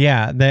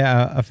 Yeah, they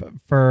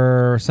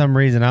for some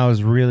reason I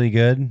was really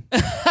good.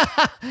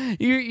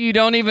 You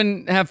don't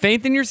even have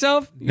faith in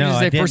yourself? You No, just I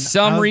say for didn't.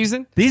 some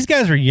reason? These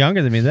guys were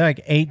younger than me. They're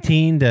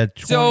 18 to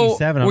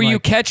 27. So were you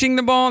catching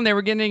the ball and they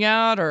were getting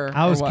out, or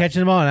I was or what?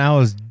 catching the ball and I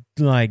was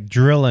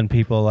drilling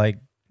people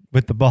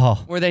with the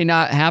ball. Were they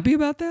not happy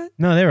about that?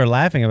 No, they were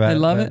laughing about it. They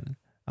love but it?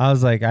 I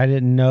was I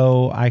didn't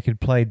know I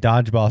could play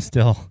dodgeball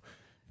still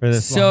for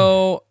this long.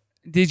 So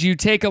did you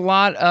take a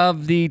lot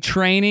of the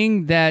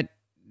training that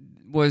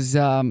was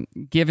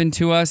given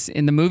to us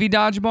in the movie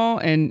Dodgeball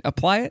and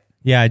apply it?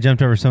 Yeah, I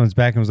jumped over someone's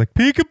back and was like,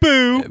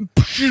 peekaboo.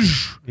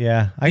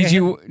 Yeah.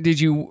 Did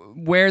you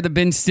wear the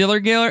Ben Stiller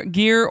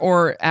gear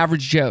or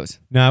Average Joe's?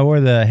 No, I wore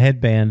the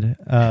headband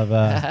of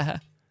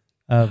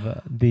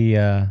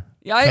the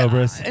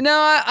Cobras.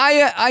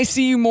 I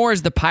see you more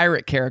as the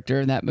pirate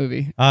character in that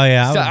movie. Oh,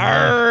 yeah.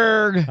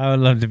 Arrgh. I would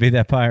love to be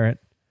that pirate.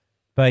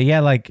 But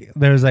yeah,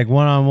 there was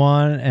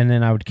one-on-one, and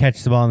then I would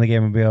catch the ball and the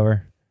game would be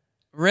over.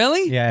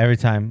 Really? Yeah, every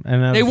time.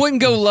 And they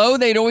wouldn't go low.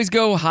 They'd always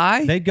go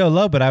high. They'd go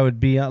low, but I would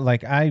be on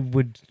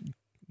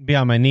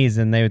my knees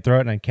and they would throw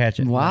it and I'd catch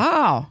it.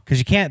 Wow. Because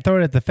you can't throw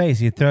it at the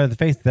face. You throw it at the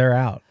face, they're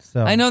out.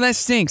 So I know that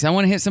stinks. I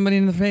want to hit somebody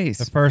in the face.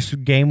 The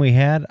first game we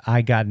had,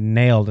 I got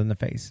nailed in the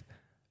face.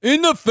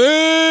 In the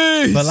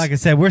face. But like I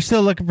said, we're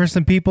still looking for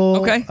some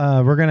people. Okay.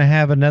 We're gonna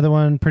have another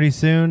one pretty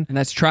soon. And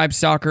that's Tribe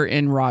Soccer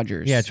in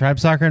Rogers. Yeah, Tribe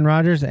Soccer in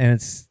Rogers, and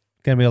it's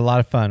going to be a lot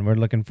of fun. We're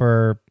looking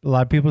for a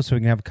lot of people so we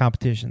can have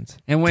competitions.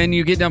 And when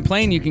you get done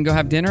playing, you can go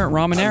have dinner at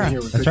Ramonera.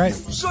 That's right.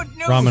 Good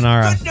news.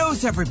 Ramonera. Good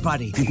news,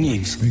 everybody. Good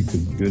news.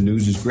 Good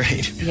news is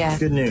great. Yeah.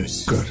 Good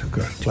news. Good.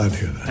 Glad to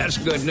hear that. That's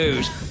good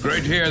news.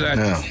 Great to hear that.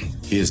 Now,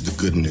 here's the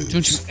good news.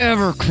 Don't you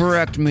ever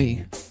correct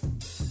me.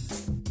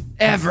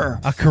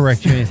 Ever. I'll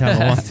correct you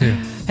anytime I want to.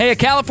 Hey, a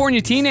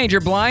California teenager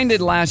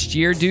blinded last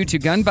year due to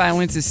gun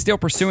violence is still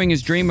pursuing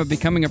his dream of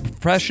becoming a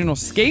professional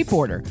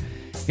skateboarder.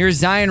 Here's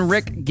Zion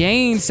Rick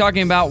Gaines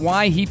talking about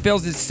why he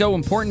feels it's so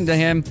important to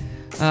him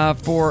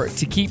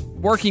to keep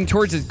working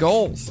towards his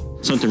goals.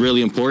 Something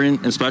really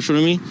important and special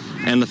to me,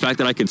 and the fact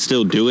that I could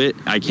still do it,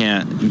 I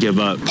can't give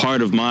up.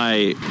 Part of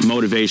my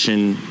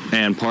motivation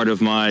and part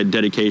of my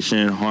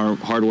dedication,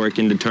 hard work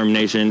and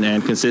determination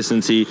and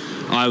consistency,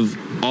 I've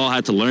all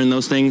had to learn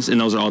those things,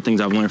 and those are all things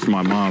I've learned from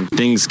my mom.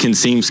 Things can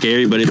seem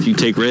scary, but if you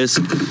take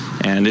risk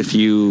and if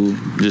you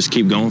just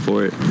keep going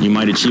for it, you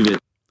might achieve it.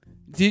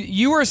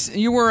 You were a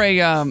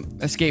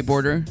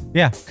skateboarder.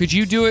 Yeah. Could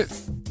you do it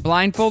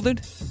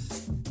blindfolded?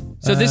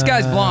 So this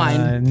guy's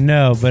blind.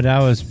 No, but I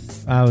was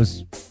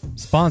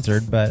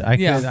sponsored, but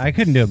I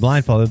couldn't do it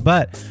blindfolded.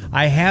 But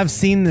I have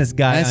seen this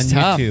guy on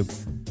tough.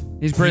 YouTube.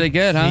 He's pretty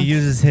good, huh? He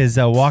uses his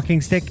walking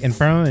stick in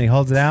front of him and he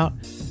holds it out,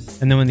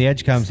 and then when the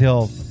edge comes,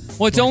 he'll.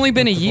 Well, it's only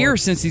been a year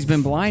since he's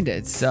been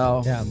blinded,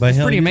 so but it's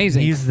pretty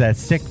amazing. He uses that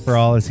stick for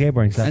all his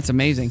skateboarding stuff. That's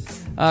amazing.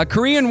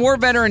 Korean War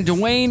veteran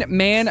Dwayne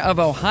Mann of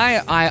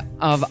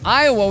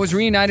Iowa was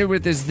reunited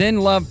with his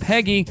then love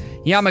Peggy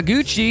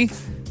Yamaguchi,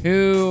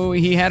 who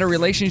he had a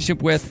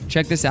relationship with,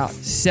 check this out,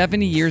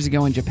 70 years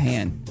ago in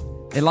Japan.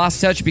 They lost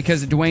touch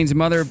because of Dwayne's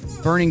mother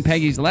burning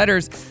Peggy's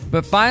letters,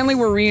 but finally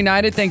were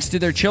reunited thanks to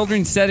their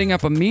children setting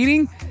up a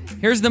meeting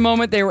Here's the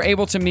moment they were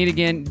able to meet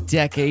again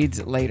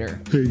decades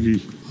later. Peggy,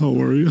 how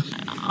are you?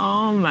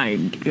 Oh my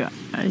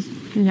gosh.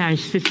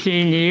 Nice to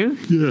see you.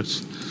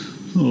 Yes.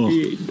 Oh,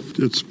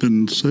 it's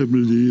been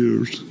 70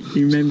 years.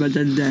 You remember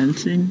the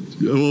dancing?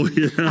 Oh,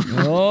 yeah.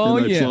 Oh,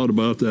 and I yeah. thought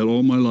about that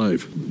all my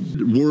life.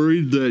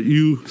 Worried that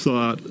you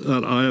thought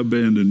that I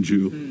abandoned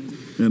you.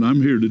 And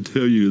I'm here to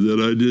tell you that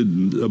I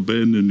didn't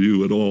abandon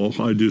you at all.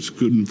 I just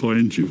couldn't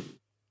find you.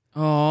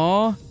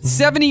 Aw.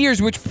 70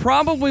 years, which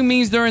probably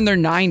means they're in their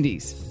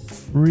 90s.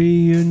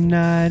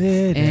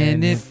 Reunited.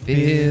 And it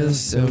feels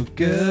so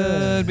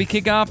good. We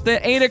kick off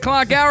the 8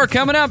 o'clock hour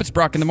coming up. It's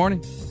Brock in the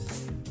morning.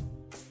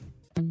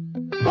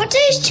 What day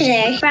is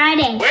today?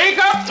 Friday. Wake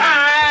up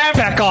time!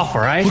 Back off,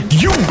 all right?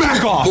 You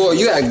back off! Boy,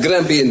 you got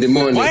grumpy in the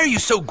morning. Why are you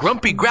so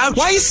grumpy, grouchy?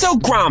 Why are you so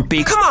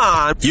grumpy? Come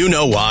on! You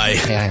know why.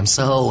 I am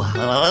so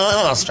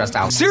stressed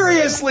out.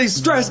 Seriously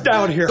stressed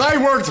out here. I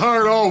worked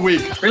hard all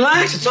week.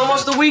 Relax, it's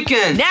almost the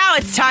weekend. Now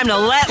it's time to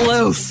let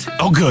loose.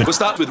 Oh, good. We'll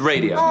start with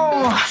radio.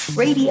 Oh,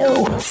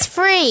 radio. It's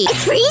free.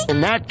 It's free?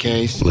 In that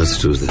case,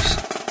 let's do this.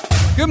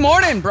 Good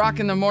morning. Brock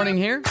in the morning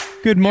here.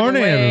 Good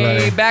morning, Giveaway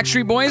everybody.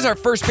 Backstreet Boys, our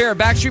first pair of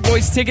Backstreet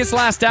Boys tickets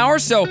last hour.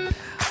 So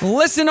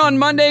listen on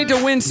Monday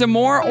to win some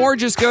more, or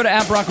just go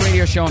to @Brock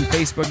Radio Show on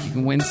Facebook. You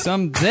can win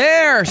some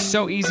there.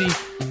 So easy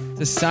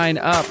to sign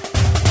up.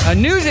 A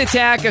news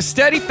attack. A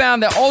study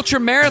found that ultra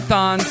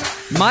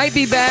marathons might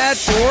be bad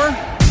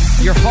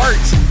for your heart.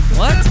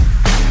 What?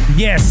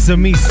 Yes, so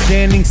me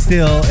standing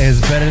still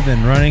is better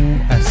than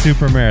running a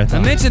super I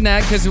marathon. mentioned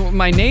that because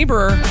my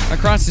neighbor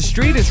across the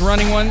street is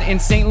running one in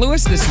St.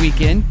 Louis this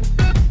weekend.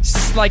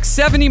 Like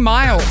 70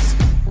 miles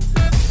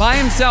by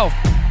himself.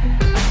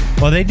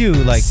 Well, they do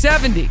like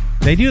 70.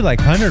 They do like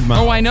 100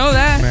 miles. Oh, I know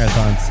that.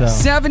 Marathons. So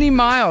 70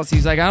 miles.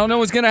 He's like, I don't know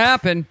what's going to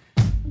happen.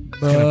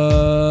 it's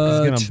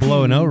gonna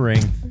blow an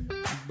O-ring.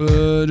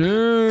 But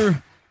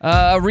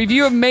a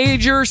review of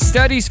major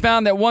studies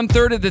found that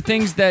 1/3 of the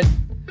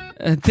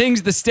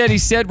things the study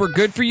said were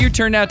good for you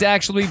turned out to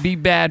actually be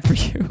bad for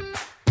you.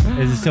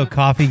 Is it still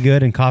coffee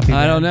good and coffee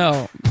bad? I don't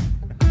know.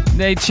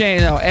 They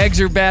change. No,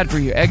 eggs are bad for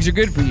you. Eggs are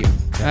good for you.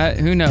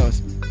 Who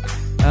knows?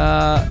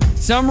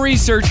 Some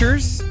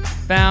researchers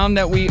found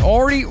that we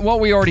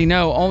already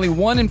know. Only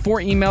 1 in 4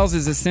 emails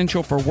is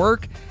essential for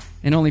work,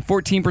 and only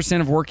 14%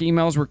 of work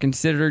emails were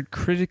considered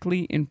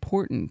critically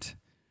important.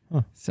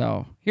 Huh.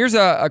 So here's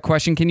a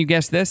question. Can you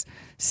guess this?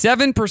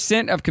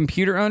 7% of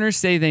computer owners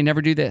say they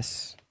never do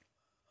this.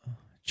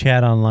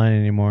 Chat online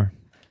anymore.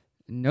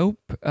 Nope.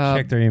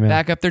 Check their email.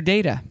 Back up their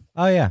data.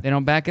 Oh, yeah. They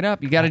don't back it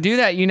up. You got to do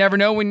that. You never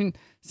know when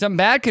something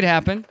bad could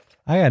happen.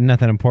 I got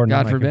nothing important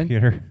God on my forbid.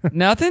 computer.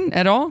 Nothing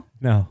at all?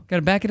 No. Got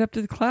to back it up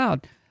to the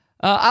cloud.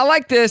 I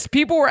like this.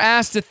 People were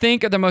asked to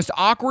think of the most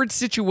awkward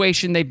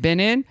situation they've been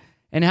in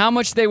and how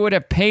much they would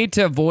have paid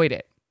to avoid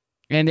it.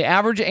 And the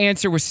average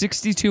answer was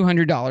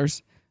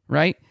 $6,200,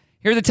 right?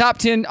 Here are the top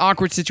 10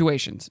 awkward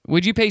situations.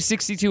 Would you pay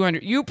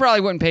 $6,200? You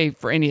probably wouldn't pay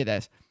for any of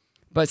this,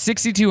 but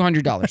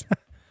 $6,200. What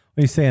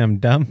are you saying? I'm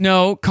dumb?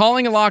 No,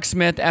 calling a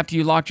locksmith after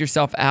you locked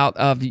yourself out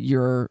of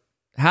your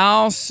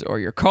house or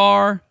your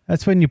car.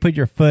 That's when you put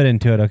your foot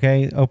into it,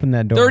 okay? Open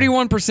that door.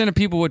 31% of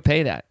people would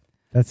pay that.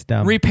 That's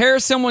dumb. Repair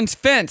someone's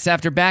fence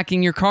after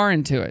backing your car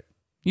into it.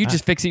 You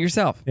just fix it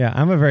yourself. Yeah,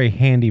 I'm a very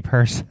handy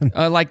person.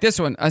 Like this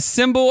one.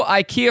 Assemble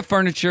IKEA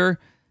furniture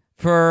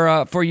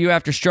for you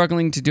after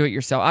struggling to do it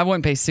yourself. I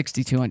wouldn't pay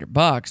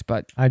 $6,200,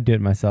 but I'd do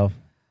it myself.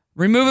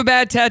 remove a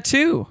bad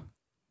tattoo.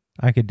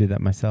 I could do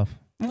that myself.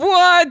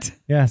 What?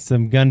 Yeah,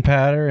 some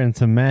gunpowder and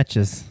some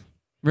matches.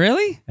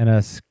 Really? And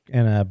a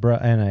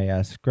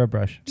scrub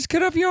brush. Just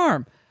cut off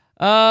your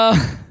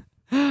arm.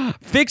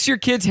 Fix your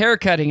kid's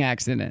haircutting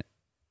accident.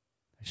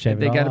 Shave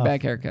they it all got a off.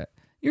 back haircut.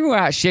 You go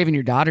out shaving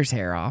your daughter's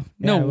hair off.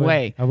 Yeah, No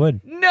way. I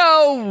would.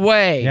 No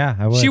way. Yeah,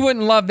 I would. She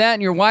wouldn't love that,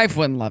 and your wife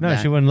wouldn't love No,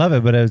 that. she wouldn't love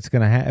it, but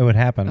it would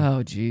happen.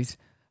 Oh, jeez.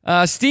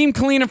 Steam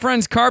clean a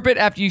friend's carpet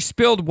after you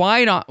spilled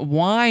wine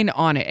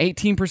on it.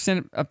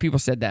 18% of people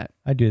said that.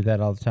 I do that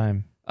all the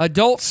time.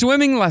 Adult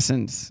swimming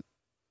lessons.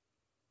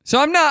 So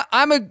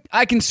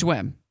I can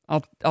swim.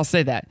 I'll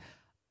say that.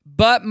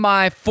 But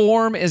my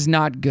form is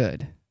not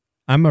good.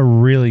 I'm a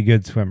really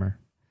good swimmer.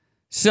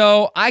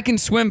 So I can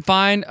swim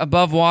fine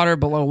above water,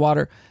 below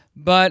water.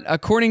 But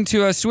according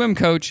to a swim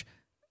coach,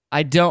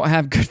 I don't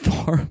have good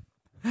form.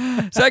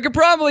 So I could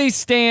probably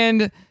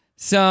stand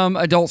some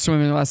adult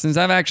swimming lessons.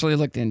 I've actually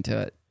looked into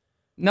it.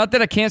 Not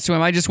that I can't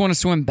swim. I just want to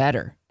swim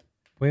better.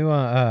 We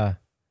want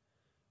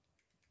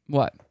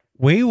What?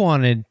 We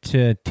wanted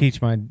to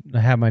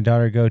have my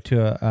daughter go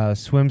to a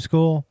swim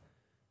school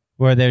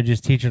where they would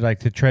just teach her like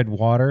to tread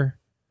water.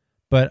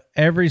 But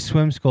every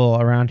swim school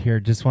around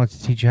here just wants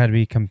to teach you how to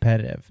be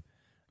competitive.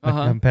 A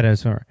competitive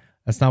swimmer.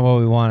 That's not what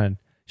we wanted.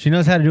 She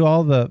knows how to do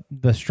all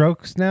the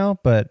strokes now,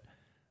 but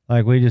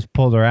like we just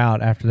pulled her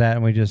out after that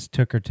and we just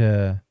took her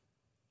to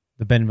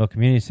the Bentonville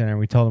Community Center and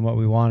we told them what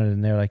we wanted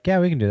and they were like, yeah,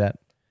 we can do that.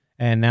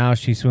 And now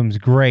she swims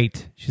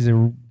great. She's a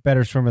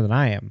better swimmer than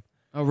I am.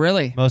 Oh,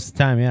 really? Most of the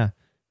time, yeah.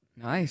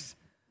 Nice.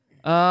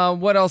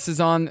 What else is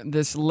on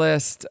this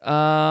list?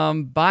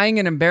 Buying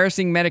an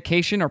embarrassing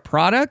medication or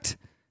product.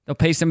 They'll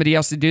pay somebody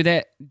else to do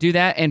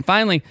that. And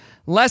finally,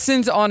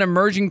 lessons on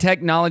emerging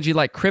technology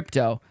like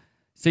crypto,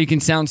 so you can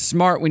sound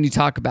smart when you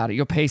talk about it.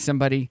 You'll pay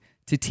somebody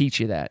to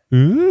teach you that.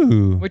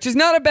 Ooh. Which is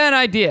not a bad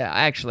idea,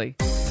 actually.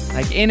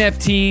 Like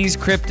NFTs,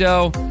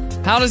 crypto.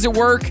 How does it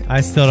work?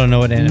 I still don't know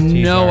what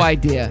NFTs No are.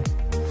 idea.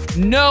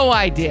 No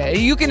idea.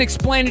 You can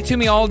explain it to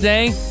me all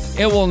day.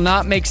 It will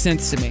not make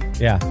sense to me.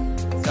 Yeah.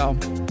 So,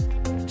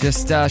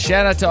 just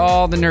shout out to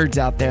all the nerds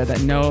out there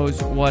that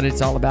knows what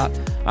it's all about.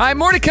 All right,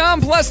 more to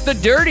come, plus the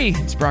dirty.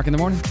 It's Brock in the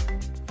morning.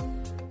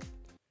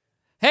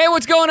 Hey,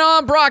 what's going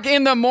on? Brock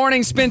in the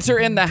morning. Spencer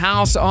in the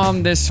house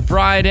on this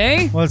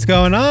Friday. What's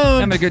going on?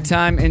 Having a good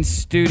time in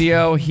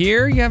studio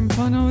here. You having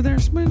fun over there,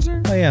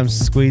 Spencer? Oh, yeah, I'm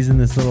squeezing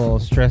this little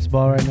stress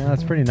ball right now.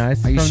 It's pretty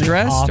nice. Are you From the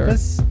stressed, or-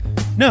 office.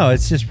 No,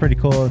 it's just pretty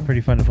cool and pretty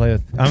fun to play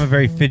with. I'm a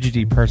very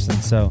fidgety person,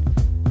 so.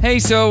 Hey,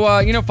 so,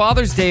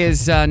 Father's Day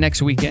is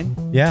next weekend.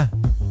 Yeah.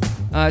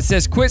 It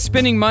says, quit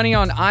spending money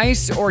on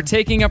ice or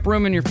taking up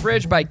room in your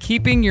fridge by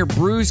keeping your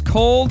brews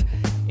cold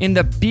in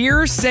the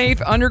Beer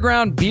Safe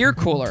Underground Beer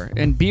Cooler.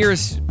 And beer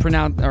is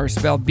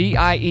spelled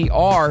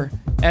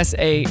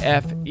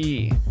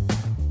BIERSAFE.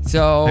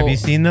 So, Have you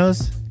seen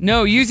those?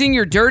 No, using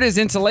your dirt as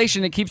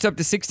insulation, it keeps up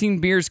to 16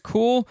 beers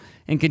cool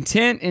and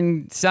content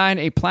inside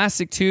a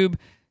plastic tube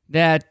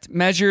that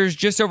measures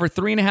just over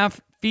 3.5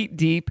 feet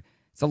deep.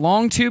 It's a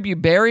long tube you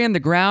bury in the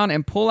ground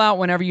and pull out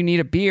whenever you need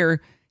a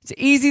beer. It's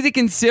easy to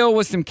conceal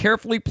with some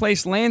carefully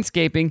placed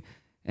landscaping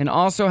and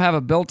also have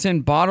a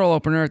built-in bottle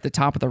opener at the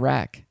top of the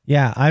rack.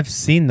 Yeah, I've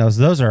seen those.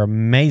 Those are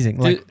amazing.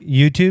 Like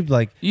YouTube,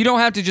 like You don't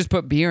have to just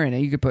put beer in it.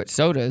 You could put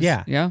sodas.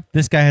 yeah, Yeah?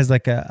 This guy has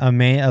like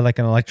like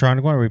an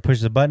electronic one where he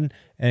pushes a button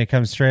and it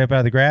comes straight up out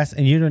of the grass,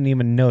 and you don't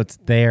even know it's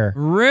there.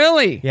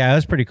 Really? Yeah, it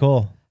was pretty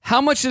cool.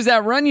 How much does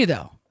that run you,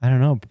 though? I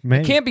don't know.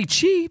 Maybe It can't be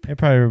cheap. It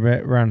probably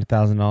around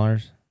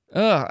 $1,000.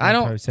 Ugh, I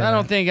probably don't say I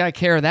don't that. think I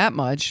care that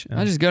much.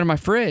 I'll just go to my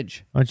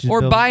fridge. Why don't you Or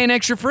build- buy an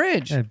extra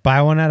fridge. Yeah,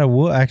 buy one out of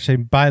wood. Actually,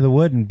 buy the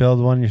wood and build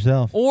one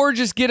yourself. Or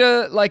just get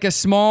a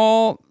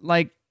small,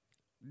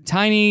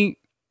 tiny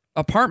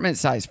apartment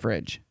size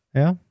fridge.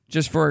 Yeah,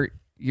 Just for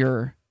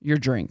your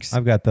drinks.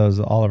 I've got those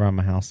all around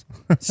my house.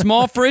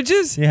 Small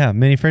fridges? Yeah,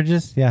 mini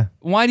fridges. Yeah,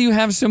 Why do you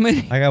have so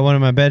many? I got one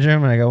in my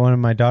bedroom and I got one in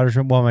my daughter's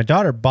room. Well, my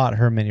daughter bought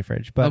her mini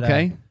fridge, but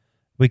Okay.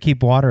 we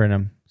keep water in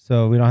them,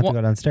 so we don't have Well, to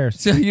go downstairs.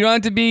 So you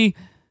don't have to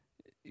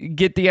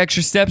get the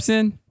extra steps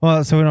in?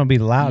 Well, so we don't be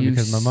loud You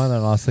because my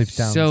mother-in-law sleeps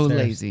down. So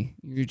lazy.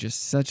 You're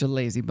just such a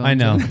lazy bum. I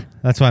know.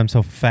 That's why I'm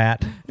so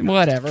fat.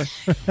 Whatever.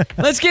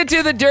 Let's get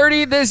to the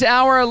dirty this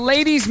hour. A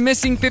lady's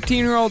missing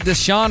 15-year-old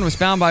Deshaun was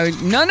found by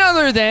none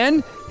other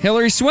than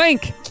Hillary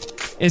Swank.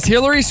 Is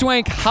Hillary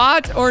Swank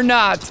hot or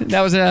not?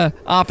 That was an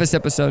Office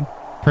episode.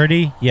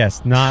 Pretty?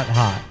 Yes. Not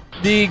hot.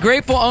 The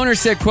grateful owner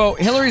said, quote,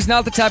 Hillary's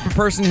not the type of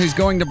person who's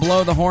going to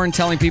blow the horn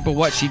telling people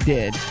what she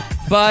did.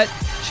 But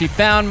she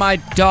found my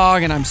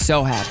dog, and I'm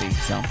so happy.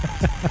 So,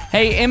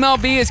 hey,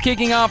 MLB is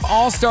kicking off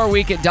All-Star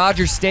Week at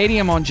Dodger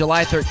Stadium on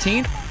July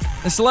 13th.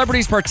 The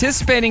celebrities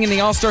participating in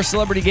the All-Star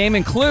Celebrity Game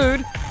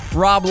include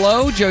Rob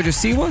Lowe, JoJo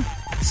Siwa,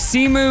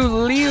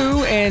 Simu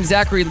Liu, and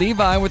Zachary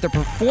Levi with a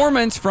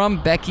performance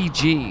from Becky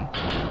G.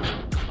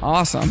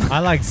 Awesome. I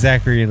like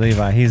Zachary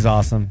Levi. He's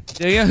awesome.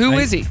 Do you? Who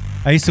is he?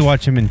 I used to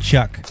watch him in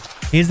Chuck.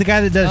 He's the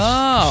guy that does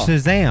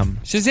Shazam.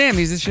 Shazam.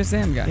 He's a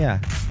Shazam guy. Yeah.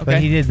 Okay. But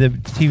he did the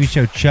TV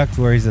show Chuck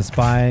where he's a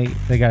spy.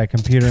 They got a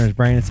computer in his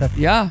brain and stuff.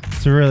 Yeah.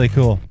 It's really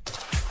cool.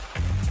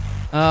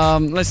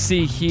 Let's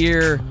see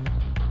here.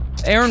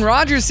 Aaron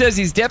Rodgers says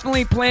he's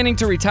definitely planning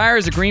to retire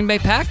as a Green Bay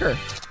Packer.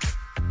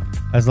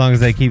 As long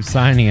as they keep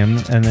signing him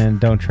and then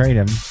don't trade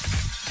him.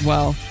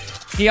 Well,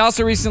 he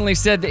also recently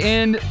said the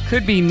end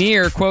could be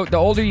near. Quote, the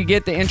older you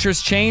get, the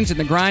interests change, and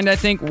the grind, I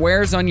think,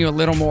 wears on you a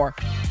little more.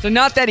 So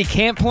not that he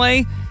can't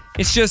play.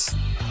 It's just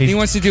he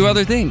wants to do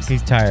other things.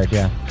 He's tired,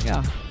 yeah.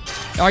 Yeah.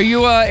 Are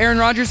you a Aaron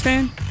Rodgers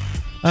fan?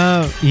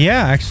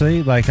 Yeah,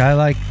 actually. Like, I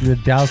like the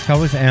Dallas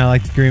Cowboys and I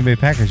like the Green Bay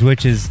Packers,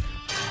 which is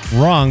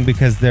wrong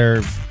because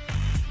they're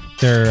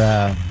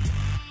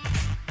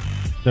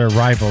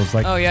rivals,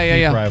 like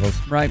deep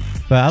rivals. Right.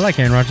 But I like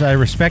Aaron Rodgers. I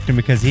respect him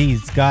because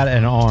he's got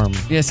an arm.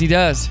 Yes, he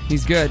does.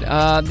 He's good.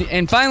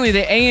 And finally,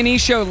 the A&E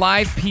show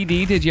Live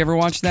PD. Did you ever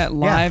watch that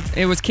live?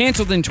 Yeah. It was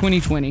canceled in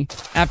 2020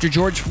 after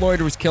George Floyd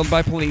was killed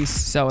by police.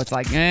 So it's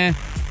like,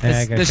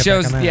 the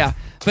show's, yeah.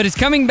 But it's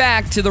coming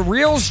back to the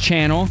Reels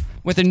channel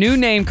with a new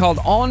name called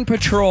On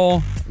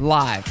Patrol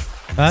Live.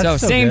 So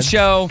same good.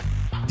 show,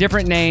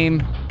 different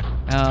name.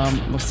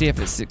 We'll see if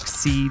it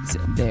succeeds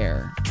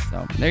there.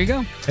 So there you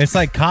go. It's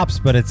like Cops,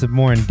 but it's a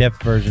more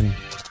in-depth version.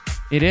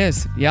 It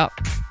is. Yep.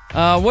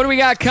 What do we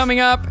got coming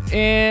up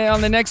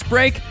on the next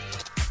break?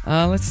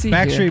 Let's see.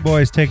 Backstreet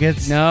Boys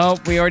tickets. No,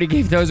 we already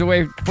gave those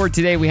away for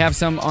today. We have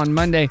some on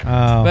Monday.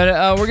 Oh.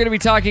 But we're going to be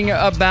talking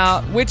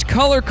about which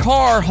color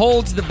car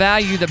holds the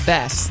value the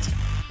best.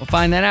 We'll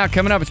find that out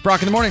coming up. It's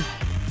Brock in the Morning.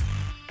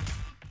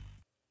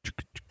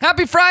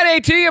 Happy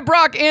Friday to you,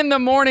 Brock in the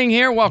Morning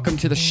here. Welcome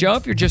to the show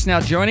if you're just now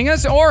joining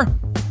us, or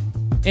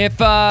if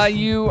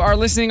you are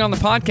listening on the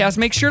podcast,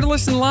 make sure to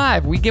listen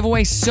live. We give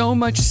away so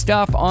much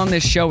stuff on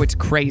this show. It's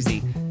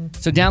crazy.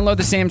 So download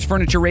the Sam's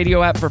Furniture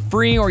Radio app for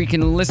free, or you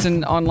can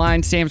listen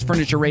online,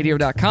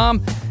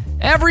 samsfurnitureradio.com.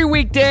 Every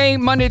weekday,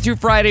 Monday through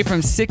Friday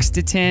from 6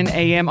 to 10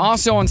 a.m.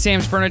 Also on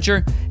Sam's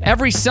Furniture,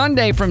 every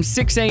Sunday from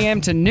 6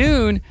 a.m. to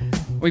noon,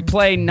 we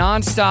play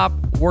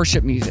nonstop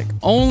worship music.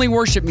 Only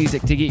worship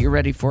music to get you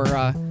ready for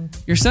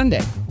your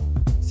Sunday.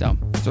 So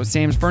that's what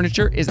Sam's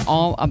Furniture is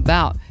all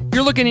about.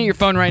 You're looking at your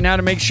phone right now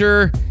to make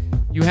sure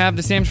you have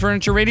the Sam's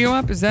Furniture Radio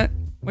app. Is that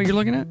what you're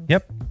looking at?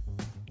 Yep.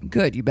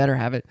 Good. You better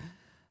have it.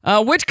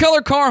 Which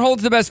color car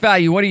holds the best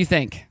value? What do you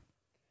think?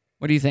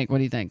 What do you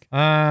think?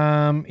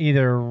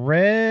 Either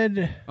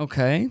red.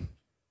 Okay.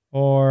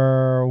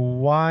 Or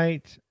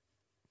white.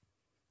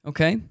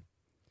 Okay.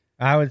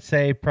 I would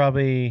say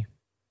probably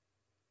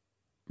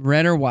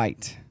red or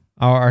white.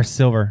 Or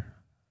silver.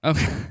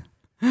 Okay.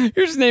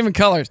 You're just naming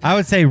colors. I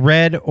would say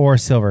red or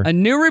silver. A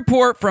new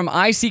report from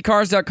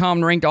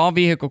iSeeCars.com ranked all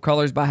vehicle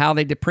colors by how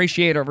they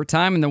depreciate over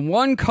time, and the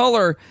one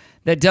color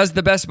that does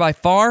the best by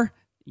far,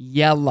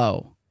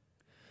 yellow.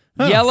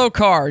 Huh. Yellow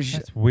cars.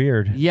 That's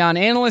weird. Yeah, an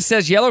analyst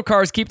says yellow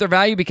cars keep their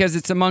value because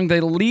it's among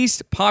the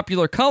least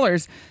popular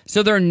colors,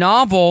 so they're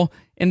novel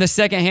in the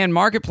secondhand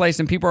marketplace,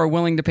 and people are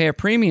willing to pay a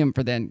premium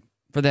for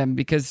them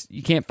because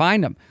you can't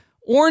find them.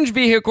 Orange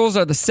vehicles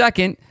are the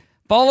second,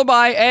 followed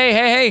by,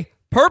 hey,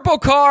 purple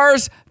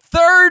cars,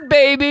 third,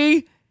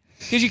 baby,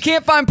 because you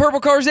can't find purple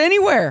cars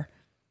anywhere.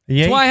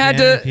 Yeah, that's why I had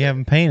if you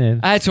haven't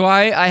painted. That's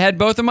why I had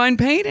both of mine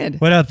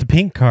painted. What about the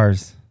pink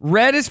cars?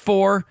 Red is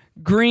 4,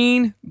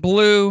 green,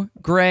 blue,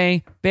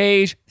 gray,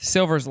 beige,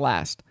 silver's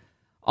last.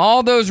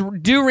 All those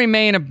do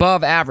remain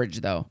above average,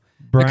 though.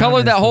 Brown the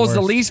color that holds the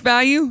worst. least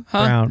value,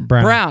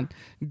 Brown.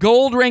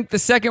 Gold ranked the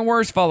second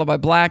worst, followed by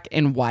black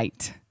and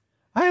white.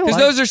 Because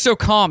those are so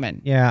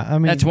common. Yeah, I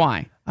mean, that's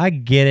why. I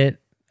get it.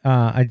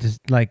 I just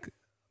like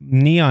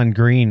neon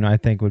green. I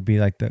think would be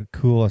like the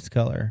coolest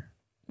color.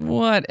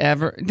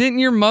 Whatever. Didn't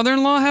your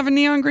mother-in-law have a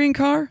neon green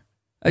car?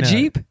 A No.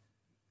 Jeep?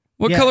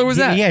 What color was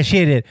that? Yeah,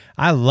 she did.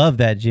 I love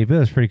that Jeep. It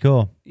was pretty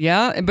cool.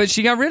 Yeah, but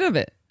she got rid of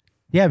it.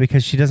 Yeah,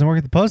 because she doesn't work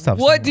at the post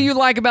office. What do you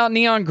like about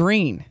neon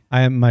green?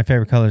 My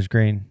favorite color is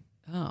green.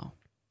 Oh.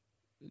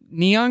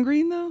 Neon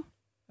green, though?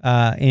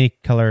 Any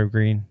color of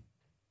green.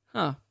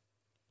 Huh.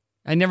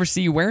 I never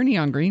see you wear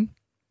neon green.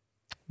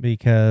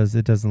 Because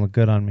it doesn't look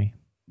good on me.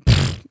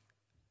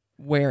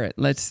 Wear it.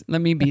 Let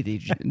me be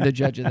the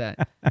judge of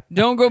that.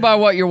 Don't go by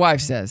what your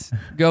wife says.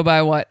 Go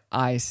by what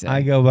I say.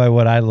 I go by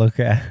what I look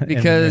at.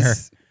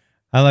 Because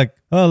I like,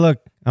 oh, look,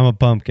 I'm a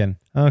pumpkin.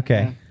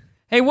 Okay. Yeah.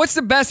 Hey, what's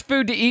the best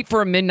food to eat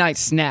for a midnight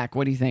snack?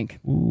 What do you think?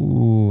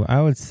 Ooh,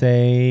 I would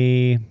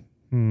say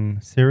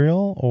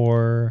cereal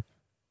or...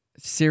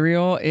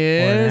 Cereal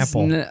is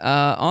or an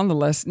apple. on the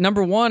list.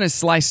 Number 1 is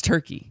sliced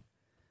turkey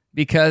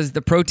because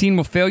the protein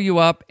will fill you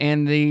up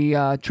and the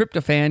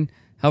tryptophan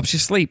helps you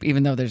sleep,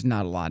 even though there's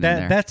not a lot in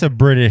there. That's a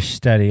British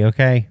study,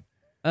 okay?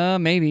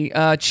 Maybe.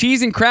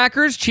 Cheese and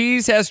crackers.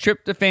 Cheese has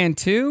tryptophan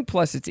too,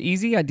 plus it's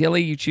easy.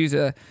 Ideally, you choose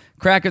a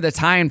cracker that's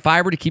high in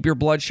fiber to keep your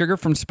blood sugar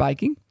from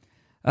spiking.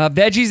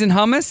 Veggies and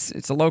hummus.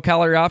 It's a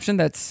low-calorie option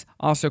that's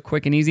also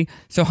quick and easy.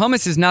 So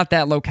hummus is not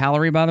that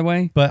low-calorie, by the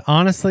way. But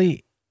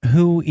honestly,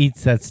 who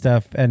eats that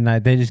stuff at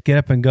night? They just get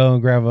up and go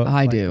and grab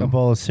a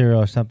bowl of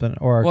cereal or something.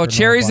 Or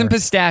cherries and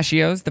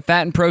pistachios. The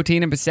fat and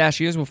protein in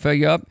pistachios will fill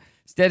you up.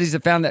 Studies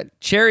have found that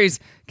cherries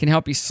can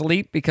help you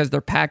sleep because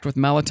they're packed with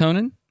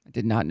melatonin. I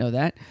did not know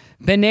that.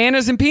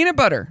 Bananas and peanut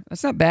butter.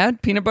 That's not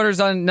bad. Peanut butter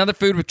is another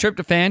food with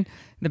tryptophan.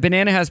 The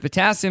banana has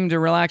potassium to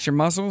relax your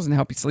muscles and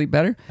help you sleep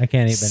better. I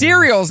can't eat bananas.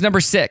 Cereal's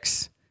number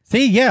 6.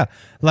 See, yeah.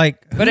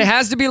 But it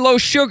has to be low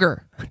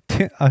sugar.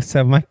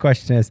 So my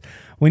question is,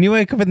 when you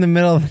wake up in the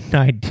middle of the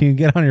night, do you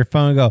get on your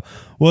phone and go,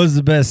 what's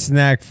the best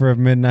snack for a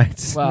midnight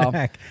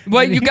snack?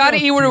 Well, you got to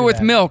eat it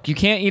with milk. You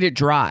can't eat it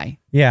dry.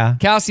 Yeah.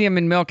 Calcium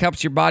in milk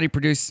helps your body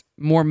produce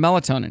more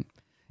melatonin.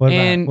 What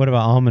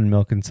about almond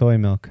milk and soy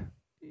milk?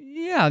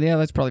 Yeah,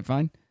 that's probably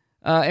fine.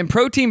 And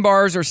protein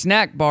bars or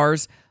snack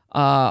bars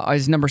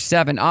is number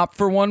 7. Opt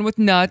for one with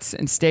nuts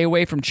and stay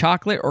away from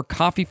chocolate or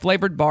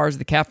coffee-flavored bars.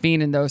 The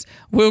caffeine in those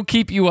will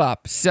keep you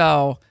up.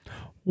 So,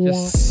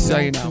 just so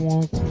you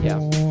know. Yeah.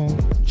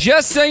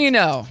 Just so you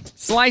know,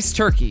 sliced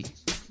turkey.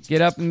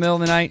 Get up in the middle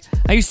of the night.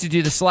 I used to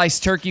do the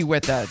sliced turkey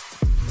with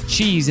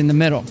cheese in the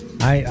middle.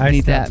 I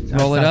eat that.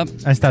 Roll it up.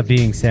 I stopped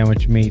eating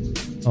sandwich meat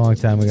a long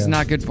time ago. It's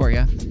not good for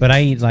you. But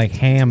I eat like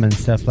ham and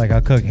stuff. Like I'll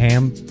cook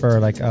ham for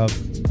like a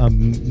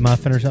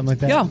muffin or something like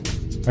that. Yeah.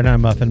 Or not a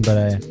muffin,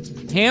 but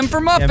ham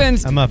for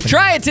muffins. Yeah, a muffin.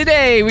 Try it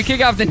today. We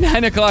kick off the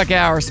 9 o'clock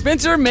hour.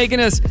 Spencer making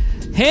us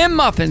ham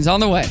muffins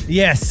on the way.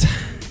 Yes.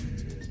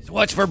 So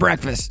what's for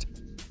breakfast?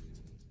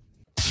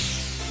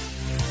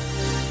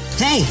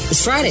 Hey,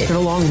 it's Friday. It's been a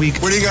long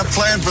week. What do you got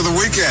planned for the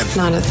weekend?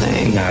 Not a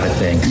thing. Not a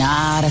thing.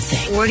 Not a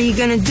thing. What are you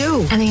gonna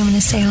do? I think I'm gonna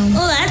stay home.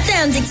 Oh, that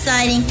sounds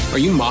exciting. Are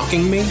you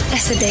mocking me?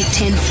 That's a day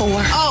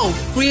 10-4. Oh,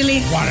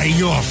 really? What are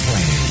your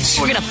plans?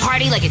 We're gonna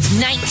party like it's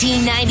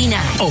 1999.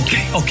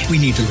 Okay. We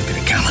need to look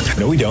at a calendar.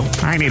 No, we don't.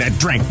 I need a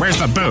drink. Where's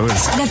the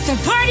booze? Let the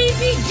party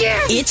begin.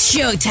 It's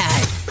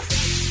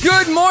showtime.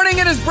 Good morning.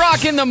 It is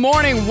Brock in the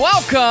morning.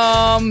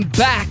 Welcome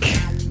back.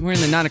 We're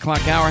in the 9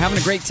 o'clock hour, having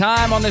a great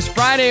time on this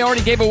Friday.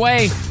 Already gave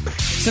away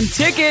some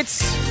tickets,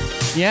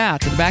 to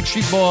the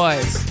Backstreet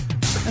Boys.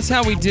 That's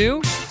how we do.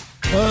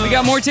 We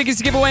got more tickets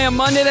to give away on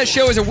Monday. That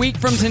show is a week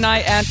from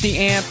tonight at the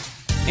Amp,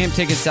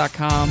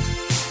 amptickets.com.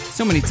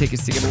 So many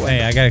tickets to give away.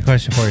 Hey, I got a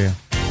question for you.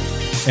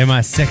 Am I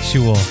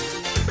sexual?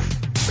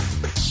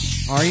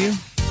 Are you?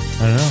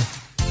 I don't know.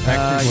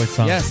 Backstreet Boys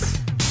song. Yes.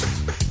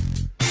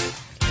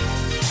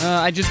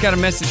 I just got a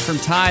message from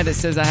Ty that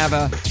says I have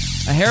a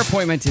hair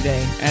appointment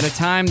today at a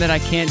time that I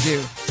can't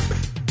do.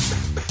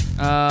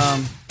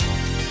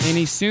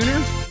 Any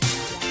sooner?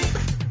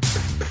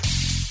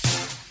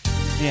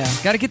 Yeah,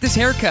 got to get this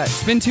haircut.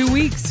 It's been 2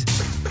 weeks.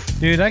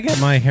 Dude, I get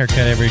my hair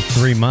cut every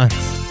 3 months.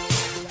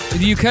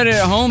 You cut it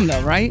at home,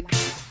 though, right?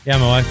 Yeah,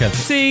 my wife cuts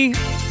it. See,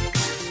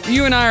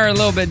 you and I are a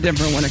little bit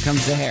different when it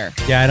comes to hair.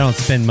 Yeah, I don't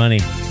spend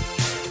money.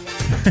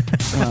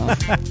 Well,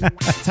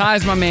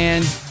 Ty's my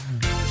man,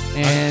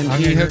 and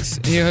he hooks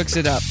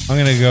it up. I'm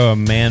going to go a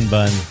man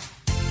bun.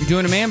 You're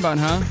doing a man bun,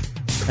 huh?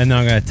 And then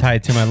I'm going to tie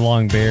it to my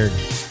long beard.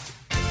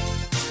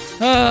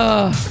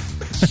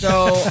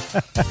 So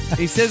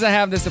he says I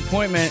have this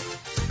appointment,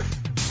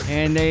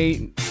 and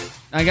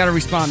I got to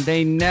respond.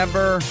 They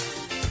never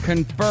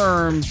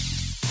confirmed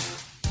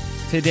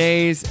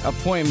today's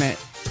appointment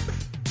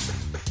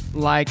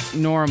like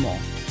normal.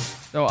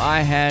 So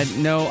I had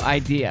no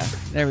idea.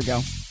 There we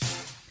go.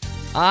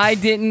 I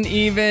didn't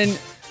even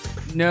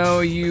know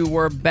you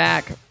were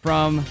back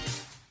from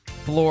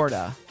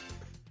Florida.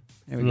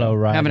 There we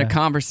go. Having a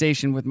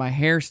conversation with my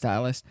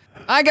hairstylist.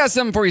 I got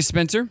something for you,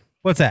 Spencer.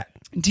 What's that?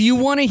 Do you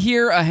want to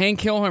hear a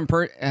Hank Hill,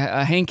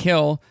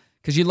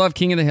 because you love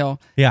King of the Hill,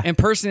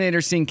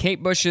 impersonator sing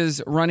Kate Bush's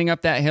Running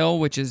Up That Hill,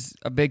 which is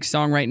a big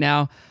song right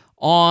now,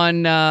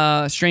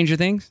 on Stranger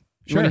Things?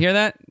 You want to hear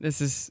that? This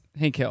is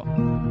Hank Hill.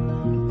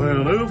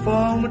 And if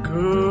I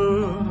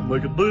could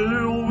make a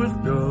deal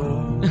with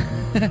God,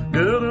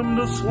 get him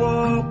to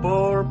swap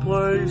our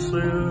places,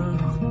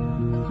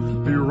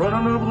 be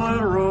running up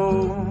that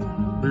road,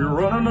 be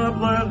running up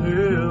that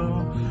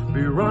hill,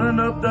 be running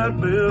up that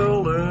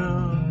building.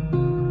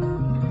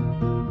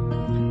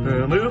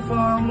 And if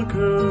I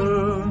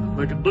could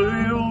make a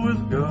deal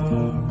with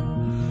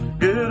God,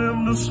 get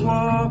him to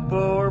swap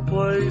our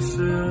places,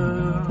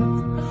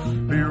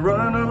 be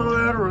running up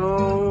that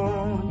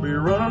road, be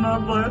running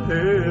up that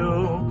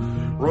hill,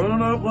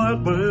 running up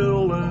that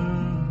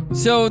building.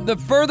 So the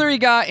further he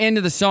got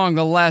into the song,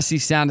 the less he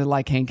sounded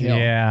like Hank Hill.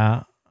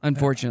 Yeah.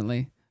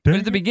 Unfortunately. But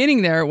at the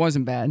beginning there, it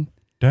wasn't bad.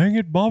 Dang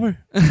it, Bobby.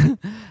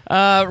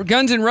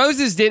 Guns N'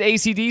 Roses did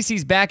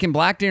AC/DC's Back in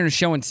Black during a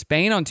show in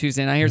Spain on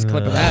Tuesday night. Here's a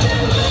clip of that.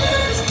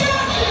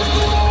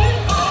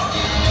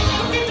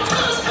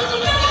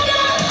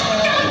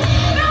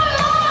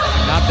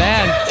 Not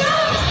bad.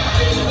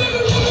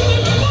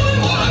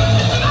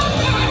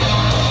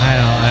 I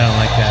don't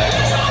like that.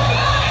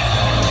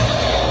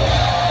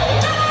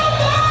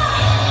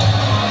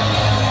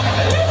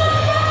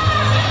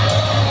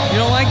 You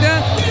don't like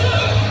that?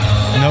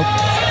 Nope.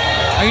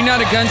 Are you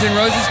not a Guns N'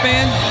 Roses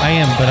fan? I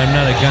am, but I'm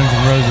not a Guns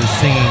N' Roses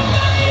singing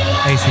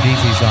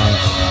AC/DC songs.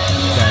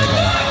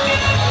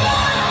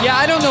 Yeah,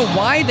 I don't know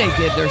why they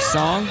did their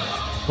song.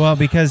 Well,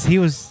 because he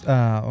was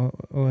the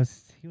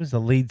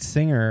lead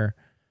singer.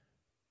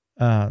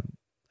 I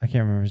can't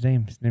remember his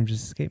name. His name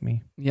just escaped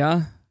me.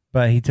 Yeah.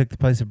 But he took the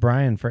place of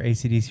Brian for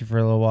AC/DC for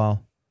a little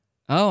while.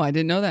 Oh, I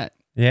didn't know that.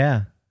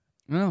 Yeah.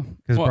 Oh.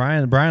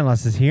 Because Brian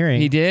lost his hearing.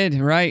 He did,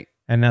 right.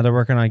 And now they're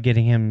working on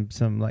getting him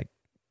some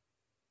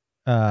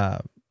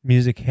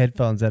music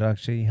headphones that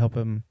actually help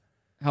him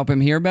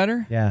hear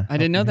better. Yeah, I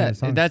didn't know that.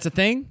 That's a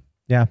thing.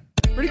 Yeah,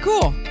 pretty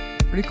cool.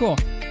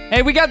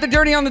 Hey, we got the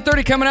Dirty on the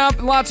 30 coming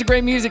up. Lots of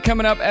great music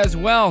coming up as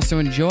well. So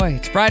enjoy.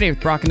 It's Friday with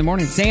Brock in the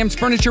Morning. Sam's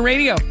Furniture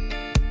Radio.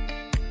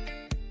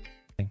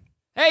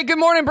 Hey, good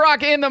morning,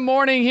 Brock in the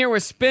Morning here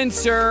with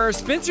Spencer.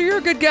 Spencer, you're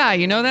a good guy.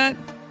 You know that?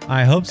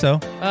 I hope so.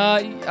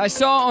 I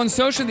saw on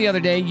social the other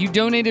day you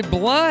donated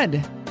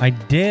blood. I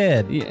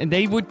did.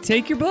 They would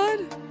take your blood?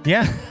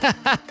 Yeah.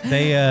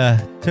 They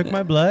took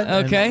my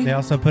blood. Okay. And they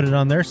also put it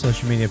on their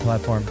social media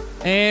platform.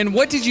 And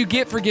what did you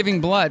get for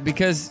giving blood?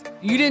 Because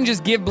you didn't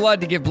just give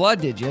blood to give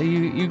blood, did you?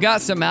 You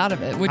got some out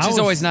of it, which is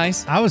always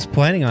nice. I was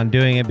planning on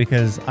doing it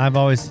because I've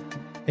always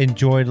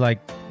enjoyed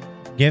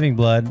giving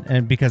blood,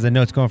 and because I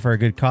know it's going for a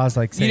good cause.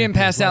 You didn't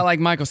pass out like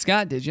Michael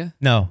Scott, did you?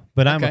 No,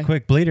 but I'm a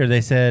quick bleeder.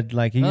 They said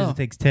it usually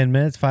takes 10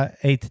 minutes,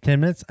 8 to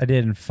 10 minutes. I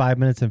did in 5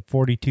 minutes and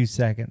 42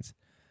 seconds.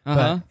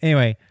 But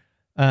anyway,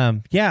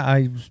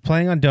 I was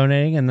planning on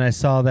donating, and I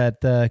saw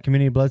that the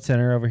Community Blood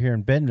Center over here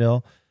in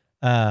Bentonville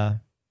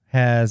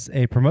has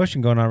a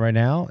promotion going on right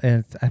now,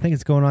 and I think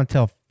it's going on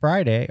till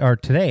Friday, or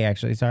today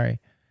actually, sorry.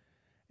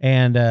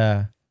 And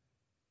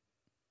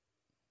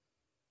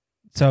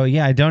so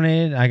I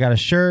donated. I got a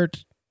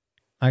shirt.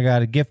 I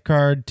got a gift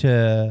card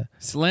to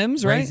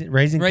Slim's, right?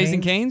 Raising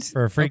Cane's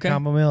for a free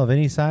combo meal of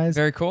any size.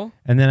 Very cool.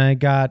 And then I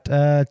got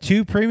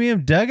 2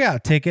 premium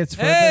dugout tickets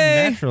for the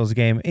Naturals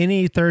game,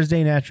 any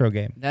Thursday Natural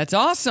game. That's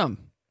awesome,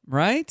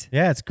 right?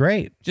 Yeah, it's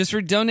great. Just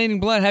for donating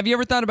blood. Have you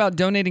ever thought about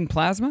donating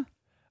plasma?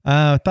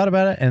 Thought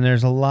about it, and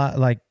there's a lot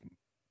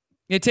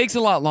It takes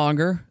a lot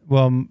longer.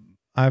 Well,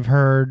 I've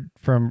heard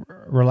from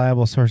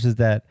reliable sources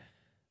that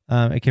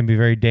it can be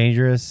very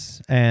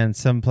dangerous, and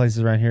some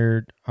places around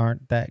here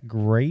aren't that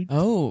great.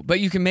 Oh, but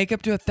you can make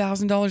up to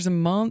 $1,000 a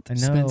month, I know,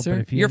 Spencer.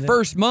 but if you Your end up-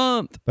 first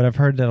month. But I've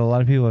heard that a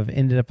lot of people have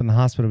ended up in the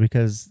hospital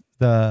because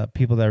the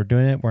people that were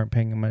doing it weren't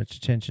paying much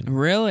attention.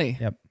 Really?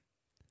 Yep.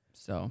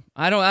 So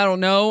I don't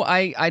know.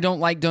 I don't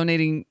like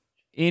donating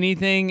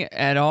anything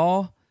at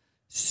all.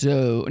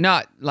 So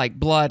not like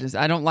blood.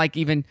 I don't like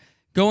even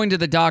going to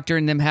the doctor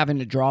and them having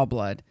to draw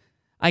blood.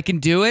 I can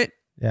do it,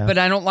 Yeah. but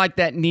I don't like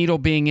that needle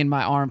being in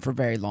my arm for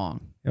very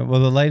long. Yeah,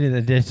 well, the lady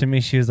that did it to me,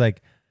 she's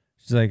like,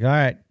 all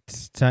right,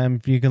 it's time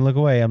if you can look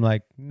away. I'm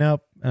like,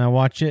 nope. And I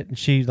watch it, and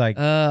she like,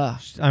 I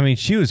mean,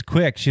 she was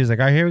quick. She was like,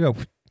 all right, here we go.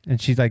 And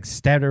she like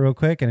stabbed it real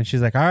quick, and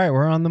she's like, all right,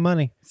 we're on the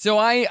money. So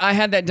I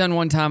had that done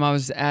one time. I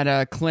was at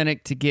a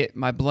clinic to get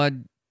my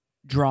blood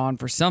drawn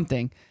for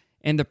something,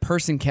 and the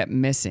person kept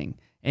missing.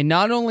 And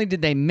not only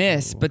did they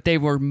miss, but they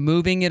were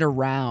moving it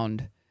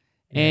around.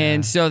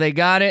 And so they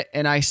got it,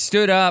 and I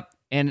stood up,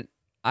 and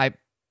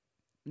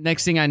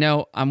next thing I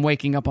know, I'm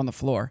waking up on the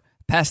floor,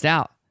 passed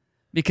out,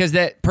 because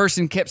that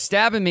person kept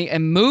stabbing me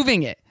and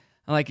moving it.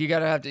 I'm like, you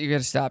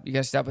gotta stop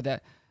with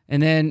that.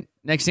 And then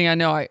next thing I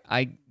know,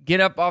 I get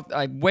up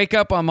I wake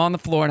up, I'm on the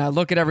floor, and I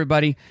look at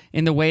everybody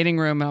in the waiting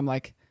room, and I'm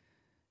like,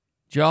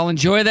 did y'all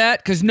enjoy that?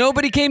 Because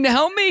nobody came to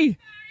help me.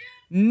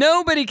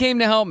 Nobody came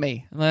to help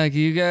me. Like,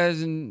 you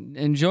guys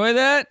enjoy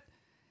that?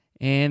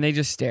 And they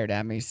just stared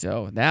at me,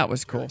 so that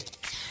was cool.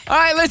 All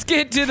right, let's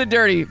get to the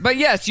dirty. But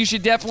yes, you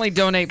should definitely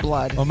donate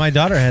blood. Well, my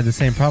daughter had the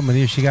same problem with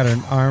you. She got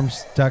her arm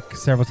stuck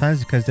several times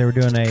because they were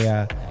doing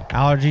a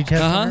allergy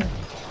test on her.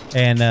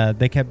 And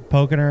they kept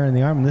poking her in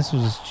the arm. And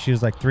she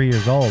was like 3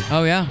 years old.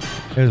 Oh, yeah?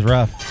 It was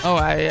rough. Oh,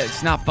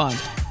 it's not fun.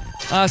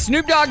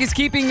 Snoop Dogg is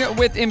keeping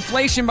with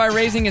inflation by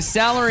raising his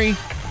salary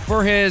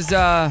for his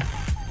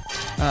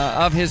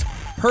of his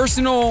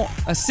personal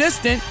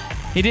assistant.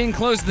 He didn't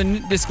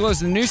disclose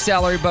the new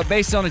salary, but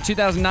based on a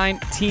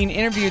 2019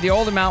 interview, the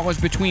old amount was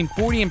between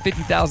 $40,000 and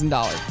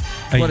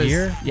 $50,000. A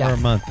year or a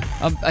month?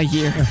 A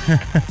year.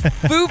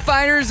 Foo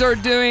Fighters are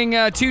doing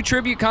 2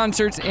 tribute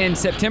concerts in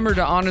September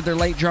to honor their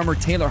late drummer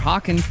Taylor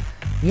Hawkins.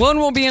 One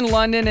will be in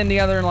London and the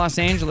other in Los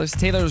Angeles.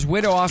 Taylor's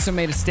widow also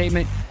made a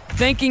statement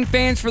thanking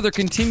fans for their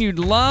continued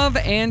love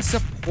and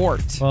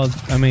support. Well,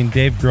 I mean,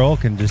 Dave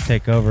Grohl can just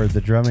take over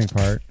the drumming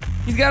part.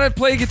 He's got to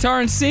play guitar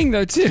and sing,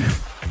 though, too.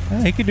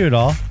 Yeah, he could do it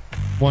all.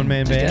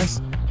 One-man band.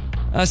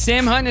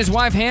 Sam Hunt and his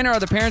wife Hannah are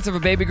the parents of a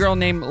baby girl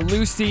named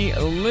Lucy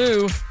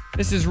Liu.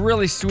 This is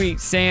really sweet.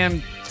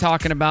 Sam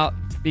talking about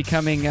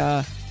becoming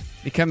a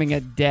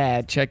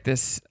dad. Check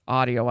this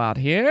audio out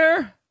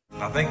here.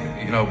 I think,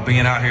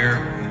 being out here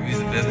in the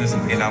music business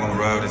and being out on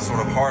the road is sort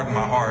of hard in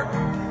my heart.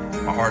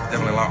 My heart's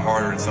definitely a lot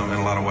harder in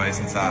a lot of ways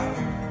since I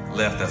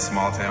left that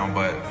small town,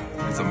 but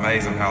it's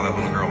amazing how that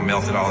little girl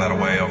melted all that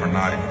away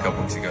overnight a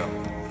couple weeks ago.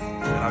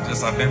 And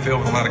I've been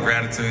filled with a lot of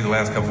gratitude the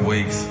last couple of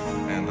weeks,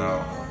 and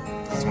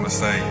I just want to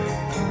say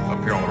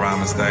up here on the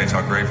Ryman stage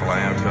how grateful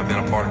I am to have been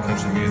a part of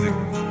country music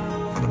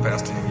for the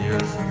past 10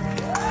 years.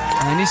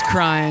 And he's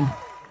crying.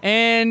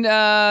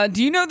 And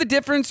do you know the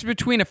difference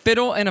between a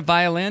fiddle and a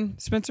violin,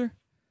 Spencer?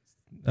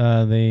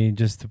 They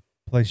just the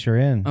place you're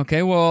in.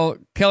 Okay, well,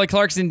 Kelly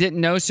Clarkson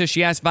didn't know, so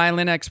she asked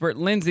violin expert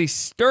Lindsay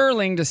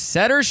Sterling to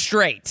set her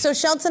straight. So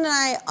Shelton and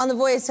I on The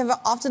Voice have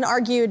often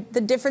argued the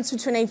difference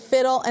between a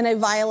fiddle and a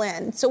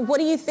violin. So what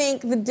do you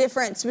think the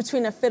difference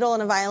between a fiddle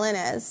and a violin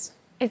is?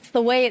 It's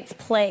the way it's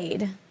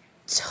played.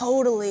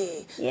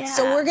 Totally. Yeah.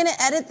 So we're going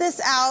to edit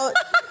this out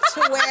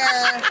to where...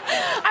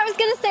 I was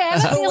going to say, I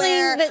have a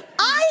feeling that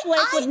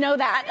Blake would know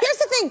that. Here's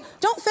the thing.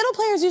 Don't fiddle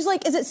players use,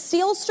 is it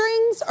steel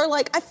strings? Or,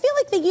 I feel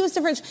like they use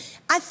different...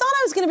 I thought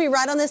I was going to be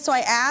right on this, so I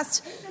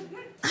asked.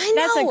 I know.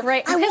 That's a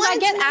great... Because I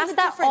wanted get to know asked the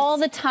that difference. all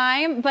the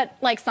time, but,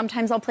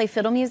 sometimes I'll play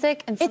fiddle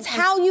music. And It's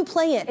how you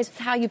play it. It's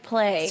how you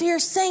play. So you're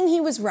saying he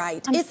was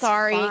right. I'm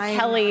sorry, fine.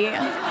 Kelly.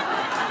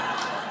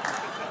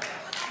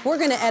 We're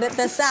going to edit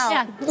this out.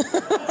 Yeah.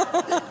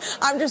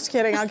 I'm just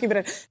kidding. I'll keep it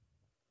in.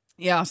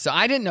 Yeah, so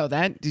I didn't know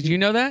that. Did you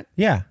know that?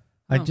 Yeah,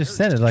 I just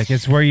said it.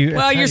 It's where you.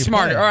 Well, you're you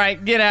smarter. play. All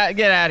right, get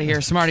out of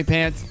here, smarty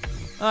pants.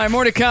 All right,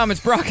 more to come.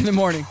 It's Brock in the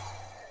morning.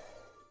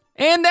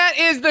 And that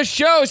is the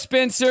show,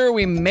 Spencer.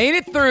 We made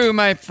it through,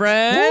 my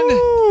friend.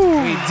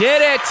 Woo! We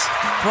did it.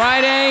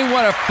 Friday,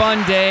 what a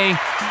fun day.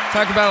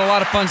 Talked about a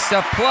lot of fun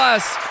stuff.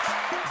 Plus,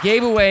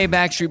 gave away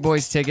Backstreet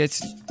Boys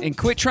tickets. And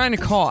quit trying to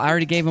call. I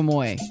already gave them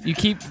away. You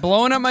keep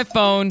blowing up my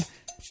phone.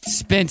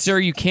 Spencer,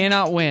 you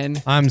cannot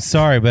win. I'm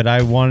sorry, but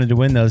I wanted to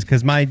win those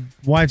because my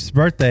wife's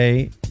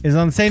birthday is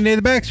on the same day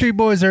the Backstreet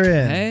Boys are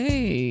in.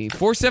 Hey,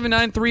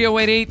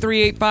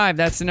 479-308-8385.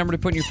 That's the number to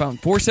put in your phone.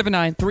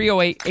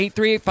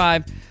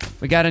 479-308-8385.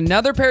 We got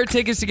another pair of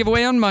tickets to give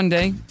away on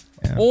Monday.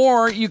 Yeah.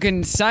 Or you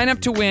can sign up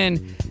to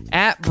win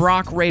at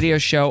Brock Radio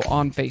Show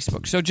on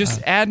Facebook. So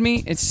just add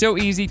me. It's so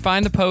easy.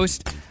 Find the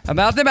post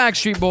about the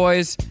Backstreet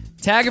Boys.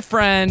 Tag a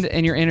friend,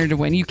 and you're entered to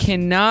win. You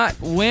cannot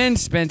win,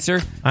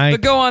 Spencer,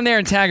 but go on there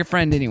and tag a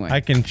friend anyway.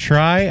 I can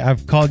try.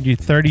 I've called you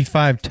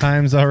 35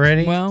 times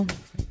already. Well,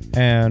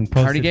 and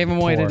already gave them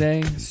away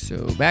today. So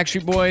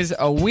Backstreet Boys,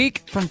 a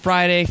week from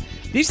Friday.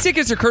 These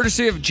tickets are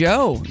courtesy of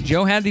Joe.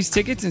 Joe had these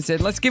tickets and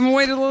said, let's give them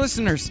away to the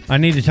listeners. I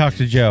need to talk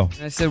to Joe.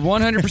 And I said,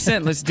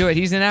 100%, let's do it.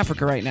 He's in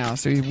Africa right now,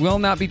 so he will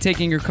not be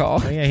taking your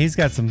call. Oh, yeah, he's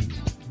got some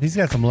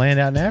land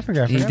out in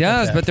Africa. He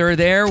does, but they're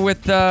there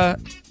with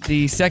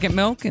the Second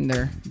Milk, and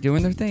they're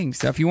doing their thing.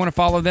 So if you want to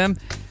follow them,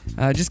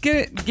 just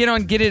get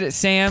it at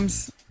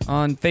Sam's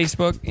on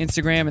Facebook,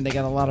 Instagram, and they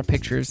got a lot of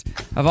pictures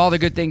of all the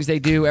good things they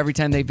do every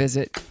time they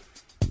visit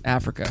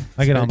Africa.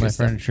 I get all my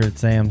furniture at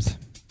Sam's.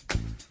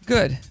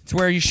 Good. It's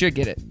where you should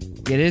get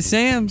it. Get it at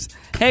Sam's.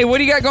 Hey, what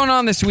do you got going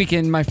on this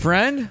weekend, my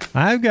friend?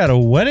 I've got a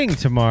wedding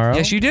tomorrow.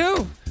 Yes, you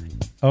do.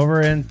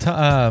 Over in,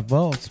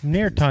 it's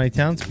near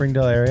Tawnytown,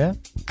 Springdale area.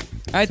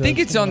 I think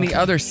it's on the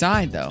other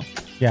side, though.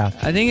 Yeah.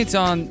 I think it's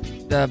on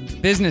the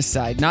business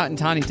side, not in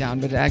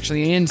Tawnytown, but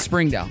actually in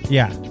Springdale.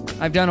 Yeah.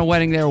 I've done a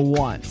wedding there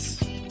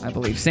once, I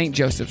believe. St.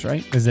 Joseph's,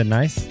 right? Is it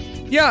nice?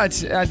 Yeah,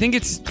 I think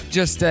it's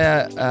just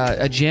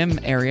a gym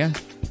area.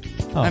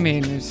 Oh. I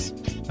mean, it's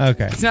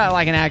not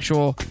like an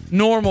actual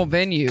normal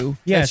venue.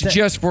 Yeah, it's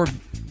just for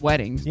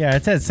weddings. Yeah,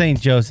 it's at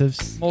St.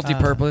 Joseph's.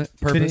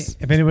 Multi-purpose.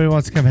 If anybody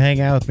wants to come hang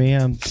out with me,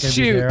 I'm going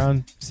to be there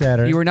on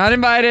Saturday. You are not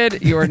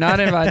invited. You are not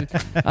invited.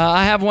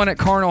 I have one at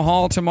Carnal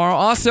Hall tomorrow.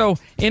 Also,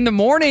 in the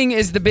morning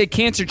is the big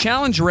Cancer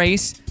Challenge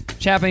race.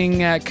 It's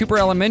happening at Cooper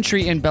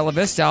Elementary in Bella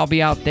Vista. I'll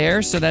be out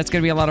there, so that's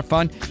going to be a lot of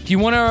fun. If you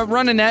want to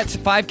run a net,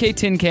 5K,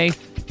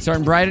 10K,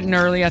 starting bright and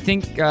early. I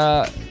think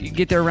you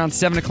get there around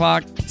 7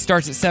 o'clock.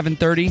 Starts at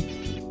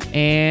 7:30,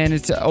 and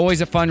it's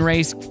always a fun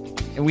race.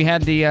 And we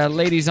had the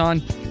ladies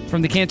on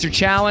from the Cancer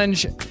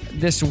Challenge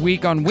this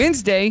week on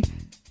Wednesday,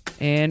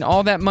 and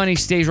all that money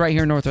stays right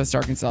here in Northwest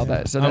Arkansas.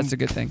 That's a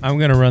good thing. I'm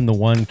going to run the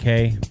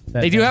 1K.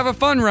 They do have a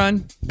fun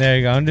run. There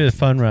you go. I'm going to do the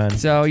fun run.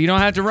 So you don't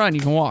have to run. You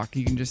can walk.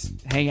 You can just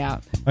hang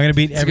out. I'm going to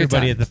beat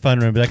everybody at the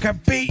fun run. Be like, I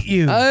beat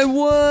you. I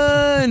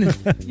won.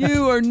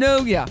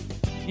 Yeah.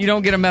 You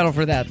don't get a medal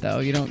for that, though.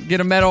 You don't get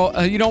a medal.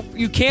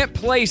 You can't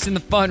place in the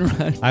fun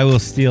run. I will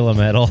steal a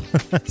medal.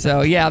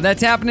 So, yeah,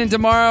 that's happening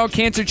tomorrow.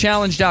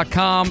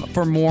 CancerChallenge.com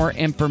for more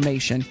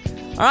information.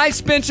 All right,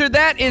 Spencer,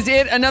 that is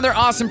it. Another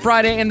awesome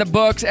Friday in the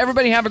books.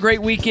 Everybody have a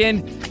great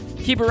weekend.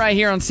 Keep it right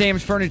here on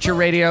Sam's Furniture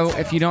Radio.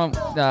 If you're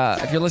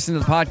listening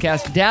to the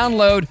podcast,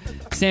 download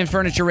Sam's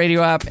Furniture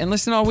Radio app and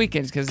listen all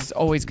weekends because it's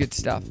always good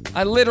stuff.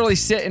 I literally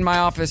sit in my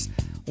office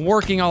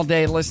working all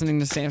day listening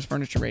to Sam's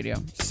Furniture Radio.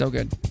 It's so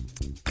good.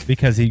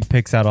 Because he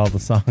picks out all the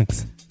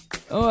songs.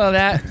 Oh,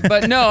 well,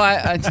 but no,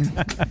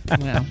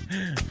 well,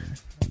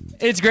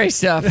 it's great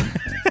stuff.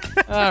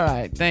 All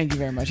right. Thank you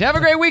very much. Have a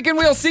great weekend.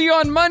 We'll see you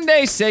on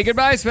Monday. Say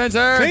goodbye,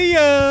 Spencer. See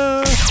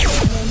ya.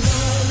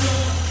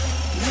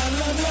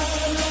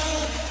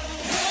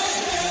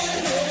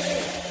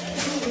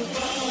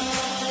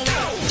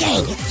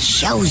 Dang it,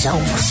 show's over.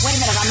 Wait a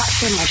minute, I'm not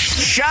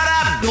finished. Shut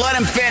up and let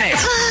him finish.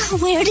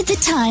 Where did the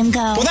time go?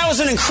 Well, that was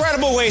an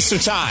incredible waste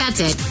of time. That's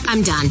it.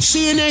 I'm done.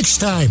 See you next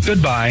time.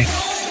 Goodbye.